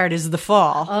next card is the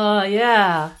fall. Oh,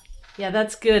 yeah. Yeah,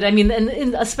 that's good. I mean,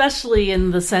 and especially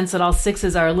in the sense that all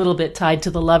 6s are a little bit tied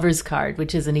to the Lover's card,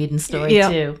 which is an Eden story,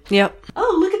 too. Yep.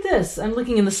 Oh, look at this. I'm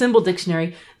looking in the symbol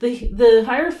dictionary. The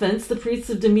Hierophants, the priests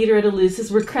of Demeter at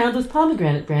Eleusis, were crowned with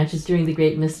pomegranate branches during the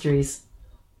Great Mysteries.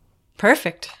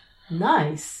 Perfect.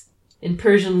 Nice. In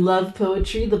Persian love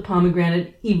poetry, the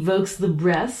pomegranate evokes the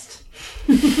breast.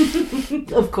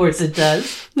 Of course it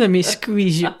does. Let me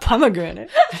squeeze your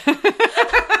pomegranate.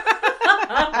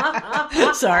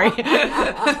 Sorry.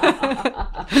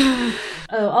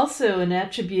 Also an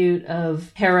attribute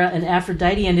of Hera and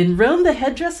Aphrodite. And in Rome, the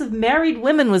headdress of married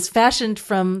women was fashioned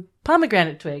from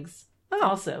pomegranate twigs.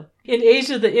 Also. In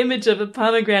Asia, the image of a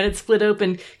pomegranate split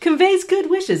open conveys good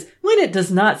wishes when it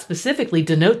does not specifically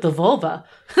denote the vulva.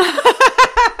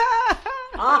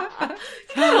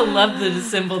 I love the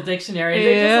symbol dictionary.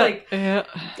 They're just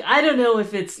I don't know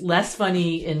if it's less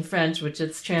funny in French, which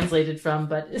it's translated from,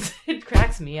 but it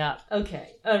cracks me up.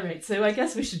 Okay. All right. So I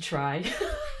guess we should try.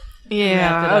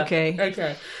 Yeah. Okay.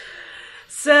 Okay.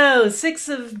 So, 6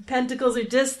 of Pentacles or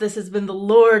discs. This has been the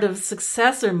Lord of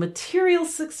Success or material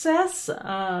success.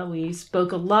 We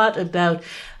spoke a lot about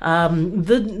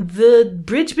the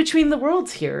bridge between the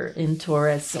worlds here in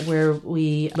Taurus, where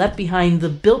we left behind the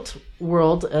built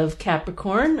world of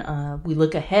Capricorn. We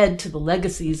look ahead to the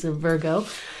legacies of Virgo.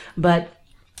 But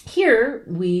here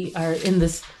we are in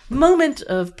this moment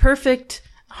of perfect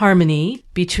harmony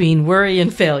between worry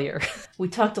and failure. We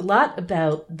talked a lot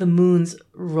about the moon's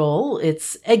role,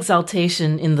 its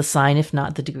exaltation in the sign, if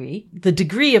not the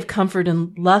degree of comfort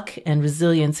and luck and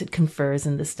resilience it confers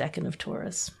in this decan of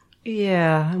Taurus.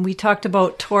 Yeah, and we talked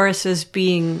about Taurus as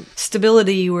being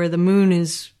stability, where the moon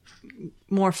is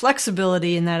more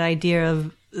flexibility, and that idea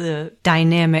of the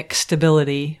dynamic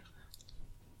stability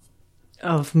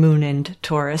of moon and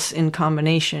Taurus in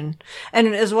combination,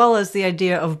 and as well as the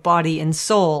idea of body and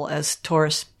soul as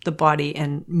Taurus the body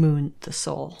and moon the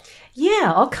soul.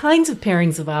 Yeah, all kinds of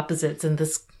pairings of opposites in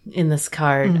this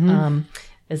card,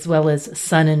 as well as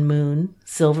sun and moon,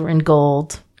 silver and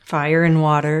gold, fire and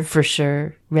water, for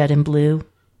sure, red and blue,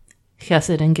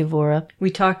 Chesed and Gevurah.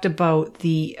 We talked about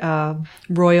the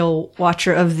royal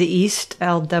watcher of the East,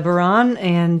 Aldebaran,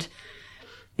 and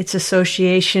its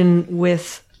association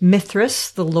with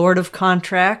Mithras, the Lord of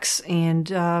Contracts, and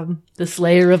the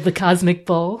Slayer of the Cosmic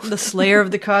Bull. The Slayer of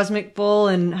the Cosmic Bull,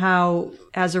 and how,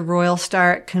 as a royal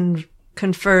star, it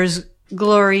confers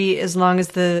glory as long as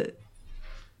the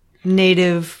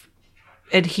native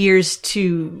adheres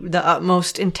to the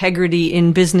utmost integrity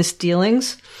in business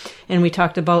dealings. And we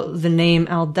talked about the name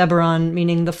Aldebaran,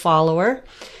 meaning the follower,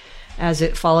 as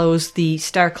it follows the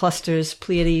star clusters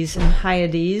Pleiades and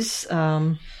Hyades,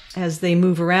 as they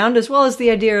move around, as well as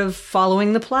the idea of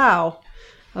following the plow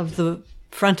of the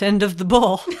front end of the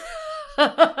bull.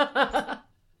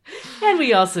 And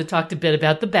we also talked a bit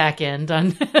about the back end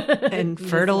on and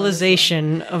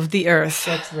fertilization of the earth.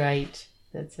 That's right.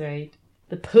 That's right.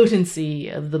 The potency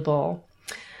of the bull.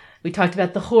 We talked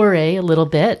about the hore a little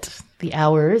bit, the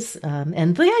hours,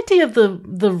 and the idea of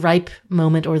the ripe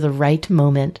moment or the right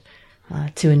moment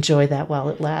to enjoy that while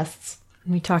it lasts.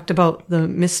 We talked about the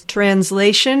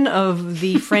mistranslation of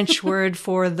the French word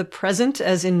for the present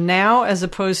as in now, as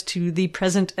opposed to the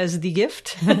present as the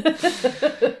gift.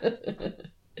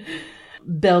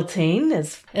 Beltane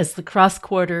as the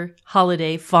cross-quarter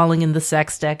holiday falling in the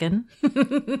sexdecan.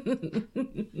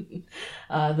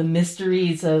 The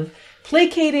mysteries of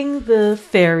placating the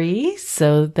fairy,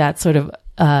 so that sort of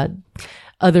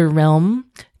other realm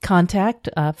contact,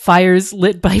 fires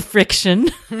lit by friction,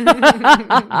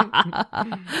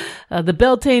 the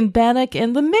Beltane bannock,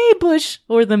 and the May bush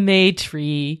or the May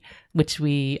tree, which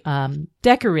we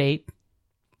decorate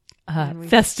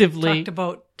festively. Talked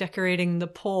about decorating the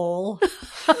pole.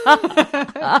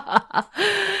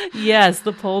 Yes,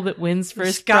 the pole that wins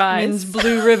first Scotland's prize.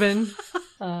 blue ribbon.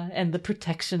 And the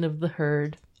protection of the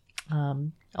herd.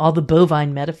 all the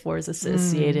bovine metaphors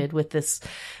associated with this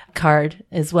card,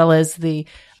 as well as the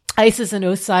Isis and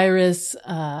Osiris,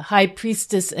 High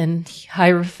Priestess and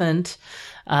Hierophant,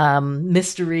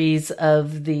 mysteries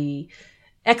of the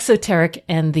exoteric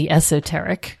and the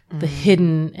esoteric, the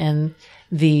hidden and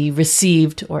the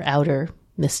received or outer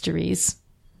mysteries.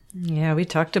 Yeah, we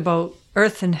talked about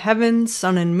earth and heaven,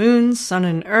 sun and moon, sun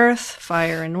and earth,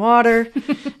 fire and water,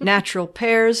 natural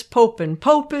pairs, pope and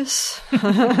popus,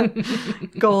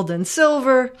 gold and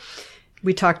silver.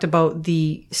 We talked about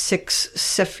the 6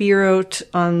 sephirot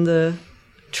on the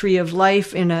tree of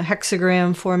life in a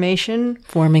hexagram formation.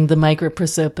 Forming the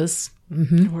microprosopis.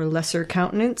 Or lesser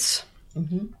countenance.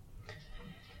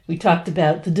 We talked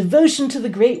about the devotion to the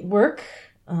great work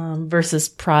versus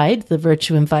pride, the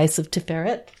virtue and vice of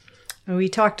Tiferet. And we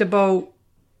talked about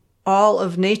all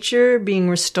of nature being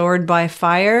restored by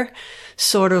fire,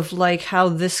 sort of like how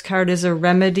this card is a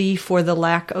remedy for the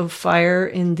lack of fire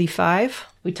in the 5.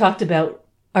 We talked about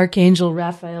Archangel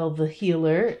Raphael the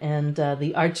healer and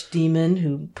the archdemon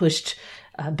who pushed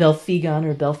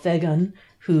Belphagon,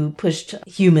 who pushed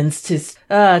humans to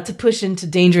push into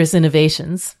dangerous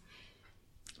innovations.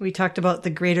 We talked about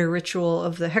the greater ritual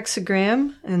of the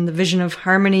hexagram and the vision of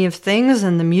harmony of things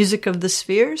and the music of the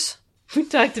spheres. We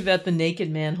talked about the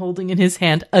naked man holding in his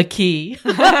hand a key.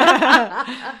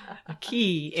 A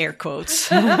key, air quotes.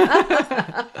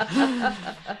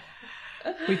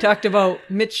 We talked about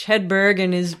Mitch Hedberg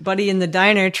and his buddy in the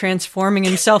diner transforming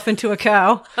himself into a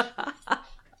cow.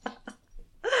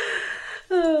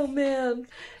 Oh, man.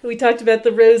 We talked about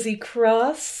the Rosy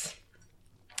Cross,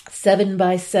 7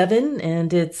 by 7,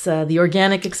 and it's the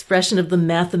organic expression of the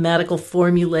mathematical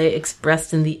formulae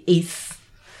expressed in the 8th.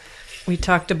 We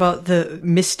talked about the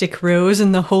mystic rose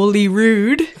and the holy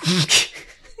rood.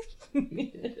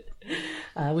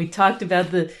 We talked about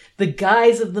the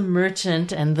guise of the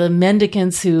merchant and the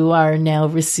mendicants who are now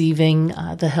receiving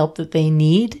the help that they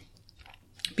need.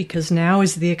 Because now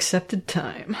is the accepted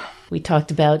time. We talked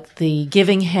about the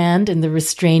giving hand and the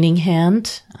restraining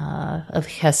hand of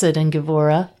Hesed and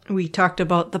Gevurah. We talked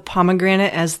about the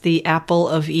pomegranate as the apple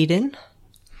of Eden.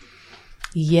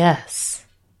 Yes.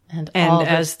 And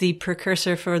as the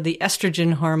precursor for the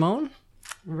estrogen hormone.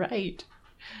 Right.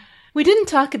 We didn't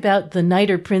talk about the Knight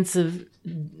or Prince of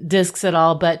Discs at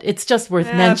all, but it's just worth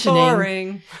mentioning.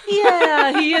 Boring.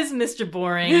 Yeah, he is Mr.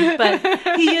 Boring, but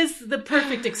he is the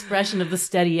perfect expression of the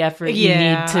steady effort you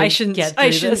need to get through I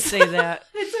shouldn't say that.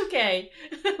 It's okay.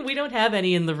 We don't have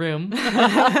any in the room.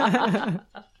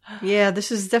 Yeah,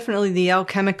 this is definitely the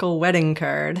alchemical wedding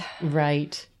card.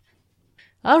 Right.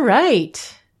 All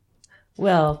right.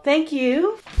 Well, thank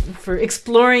you for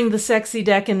exploring the sexy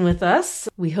Decan with us.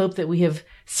 We hope that we have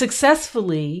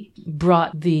successfully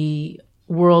brought the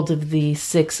world of the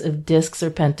 6 of Discs or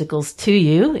Pentacles to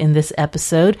you in this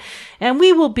episode. And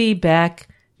we will be back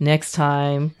next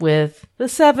time with the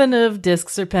 7 of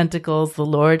Discs or Pentacles, the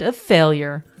Lord of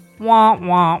Failure. Wah,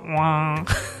 wah, wah.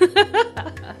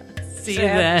 See you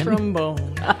then.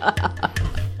 Trombone.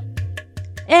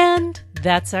 And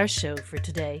that's our show for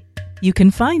today. You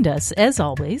can find us, as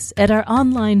always, at our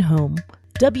online home,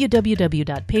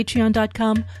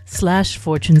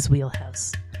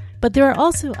 www.patreon.com/fortuneswheelhouse. But there are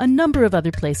also a number of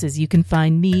other places you can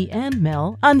find me and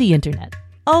Mel on the internet.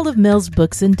 All of Mel's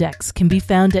books and decks can be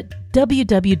found at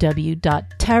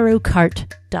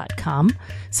www.tarotcart.com.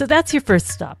 So that's your first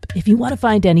stop if you want to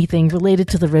find anything related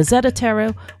to the Rosetta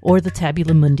Tarot or the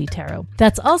Tabula Mundi Tarot.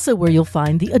 That's also where you'll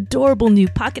find the adorable new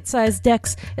pocket-sized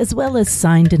decks as well as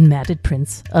signed and matted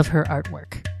prints of her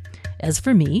artwork. As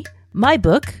for me, my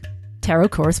book, Tarot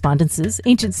Correspondences,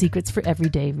 Ancient Secrets for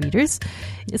Everyday Readers,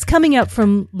 is coming out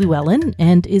from Llewellyn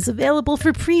and is available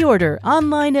for pre-order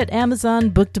online at Amazon,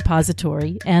 Book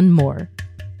Depository, and more.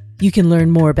 You can learn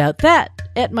more about that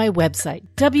at my website,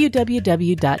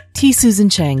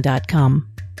 www.tsusanchang.com.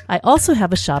 I also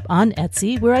have a shop on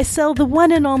Etsy where I sell the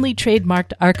one and only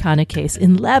trademarked Arcana case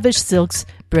in lavish silks,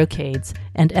 brocades,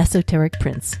 and esoteric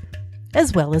prints,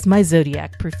 as well as my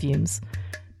Zodiac perfumes.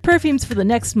 Perfumes for the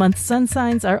next month's sun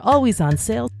signs are always on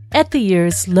sale at the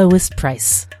year's lowest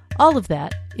price. All of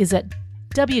that is at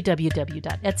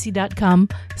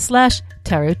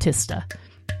www.etsy.com/tarotista.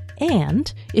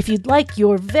 And if you'd like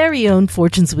your very own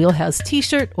Fortune's Wheelhouse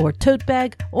t-shirt or tote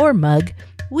bag or mug,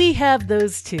 we have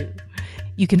those too.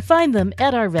 You can find them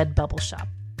at our Redbubble shop.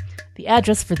 The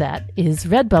address for that is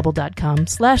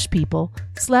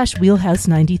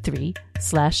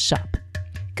redbubble.com/people/wheelhouse93/shop.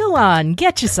 Go on,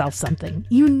 get yourself something.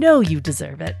 You know you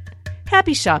deserve it.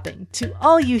 Happy shopping to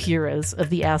all you heroes of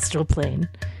the astral plane.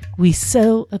 We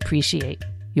so appreciate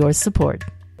your support.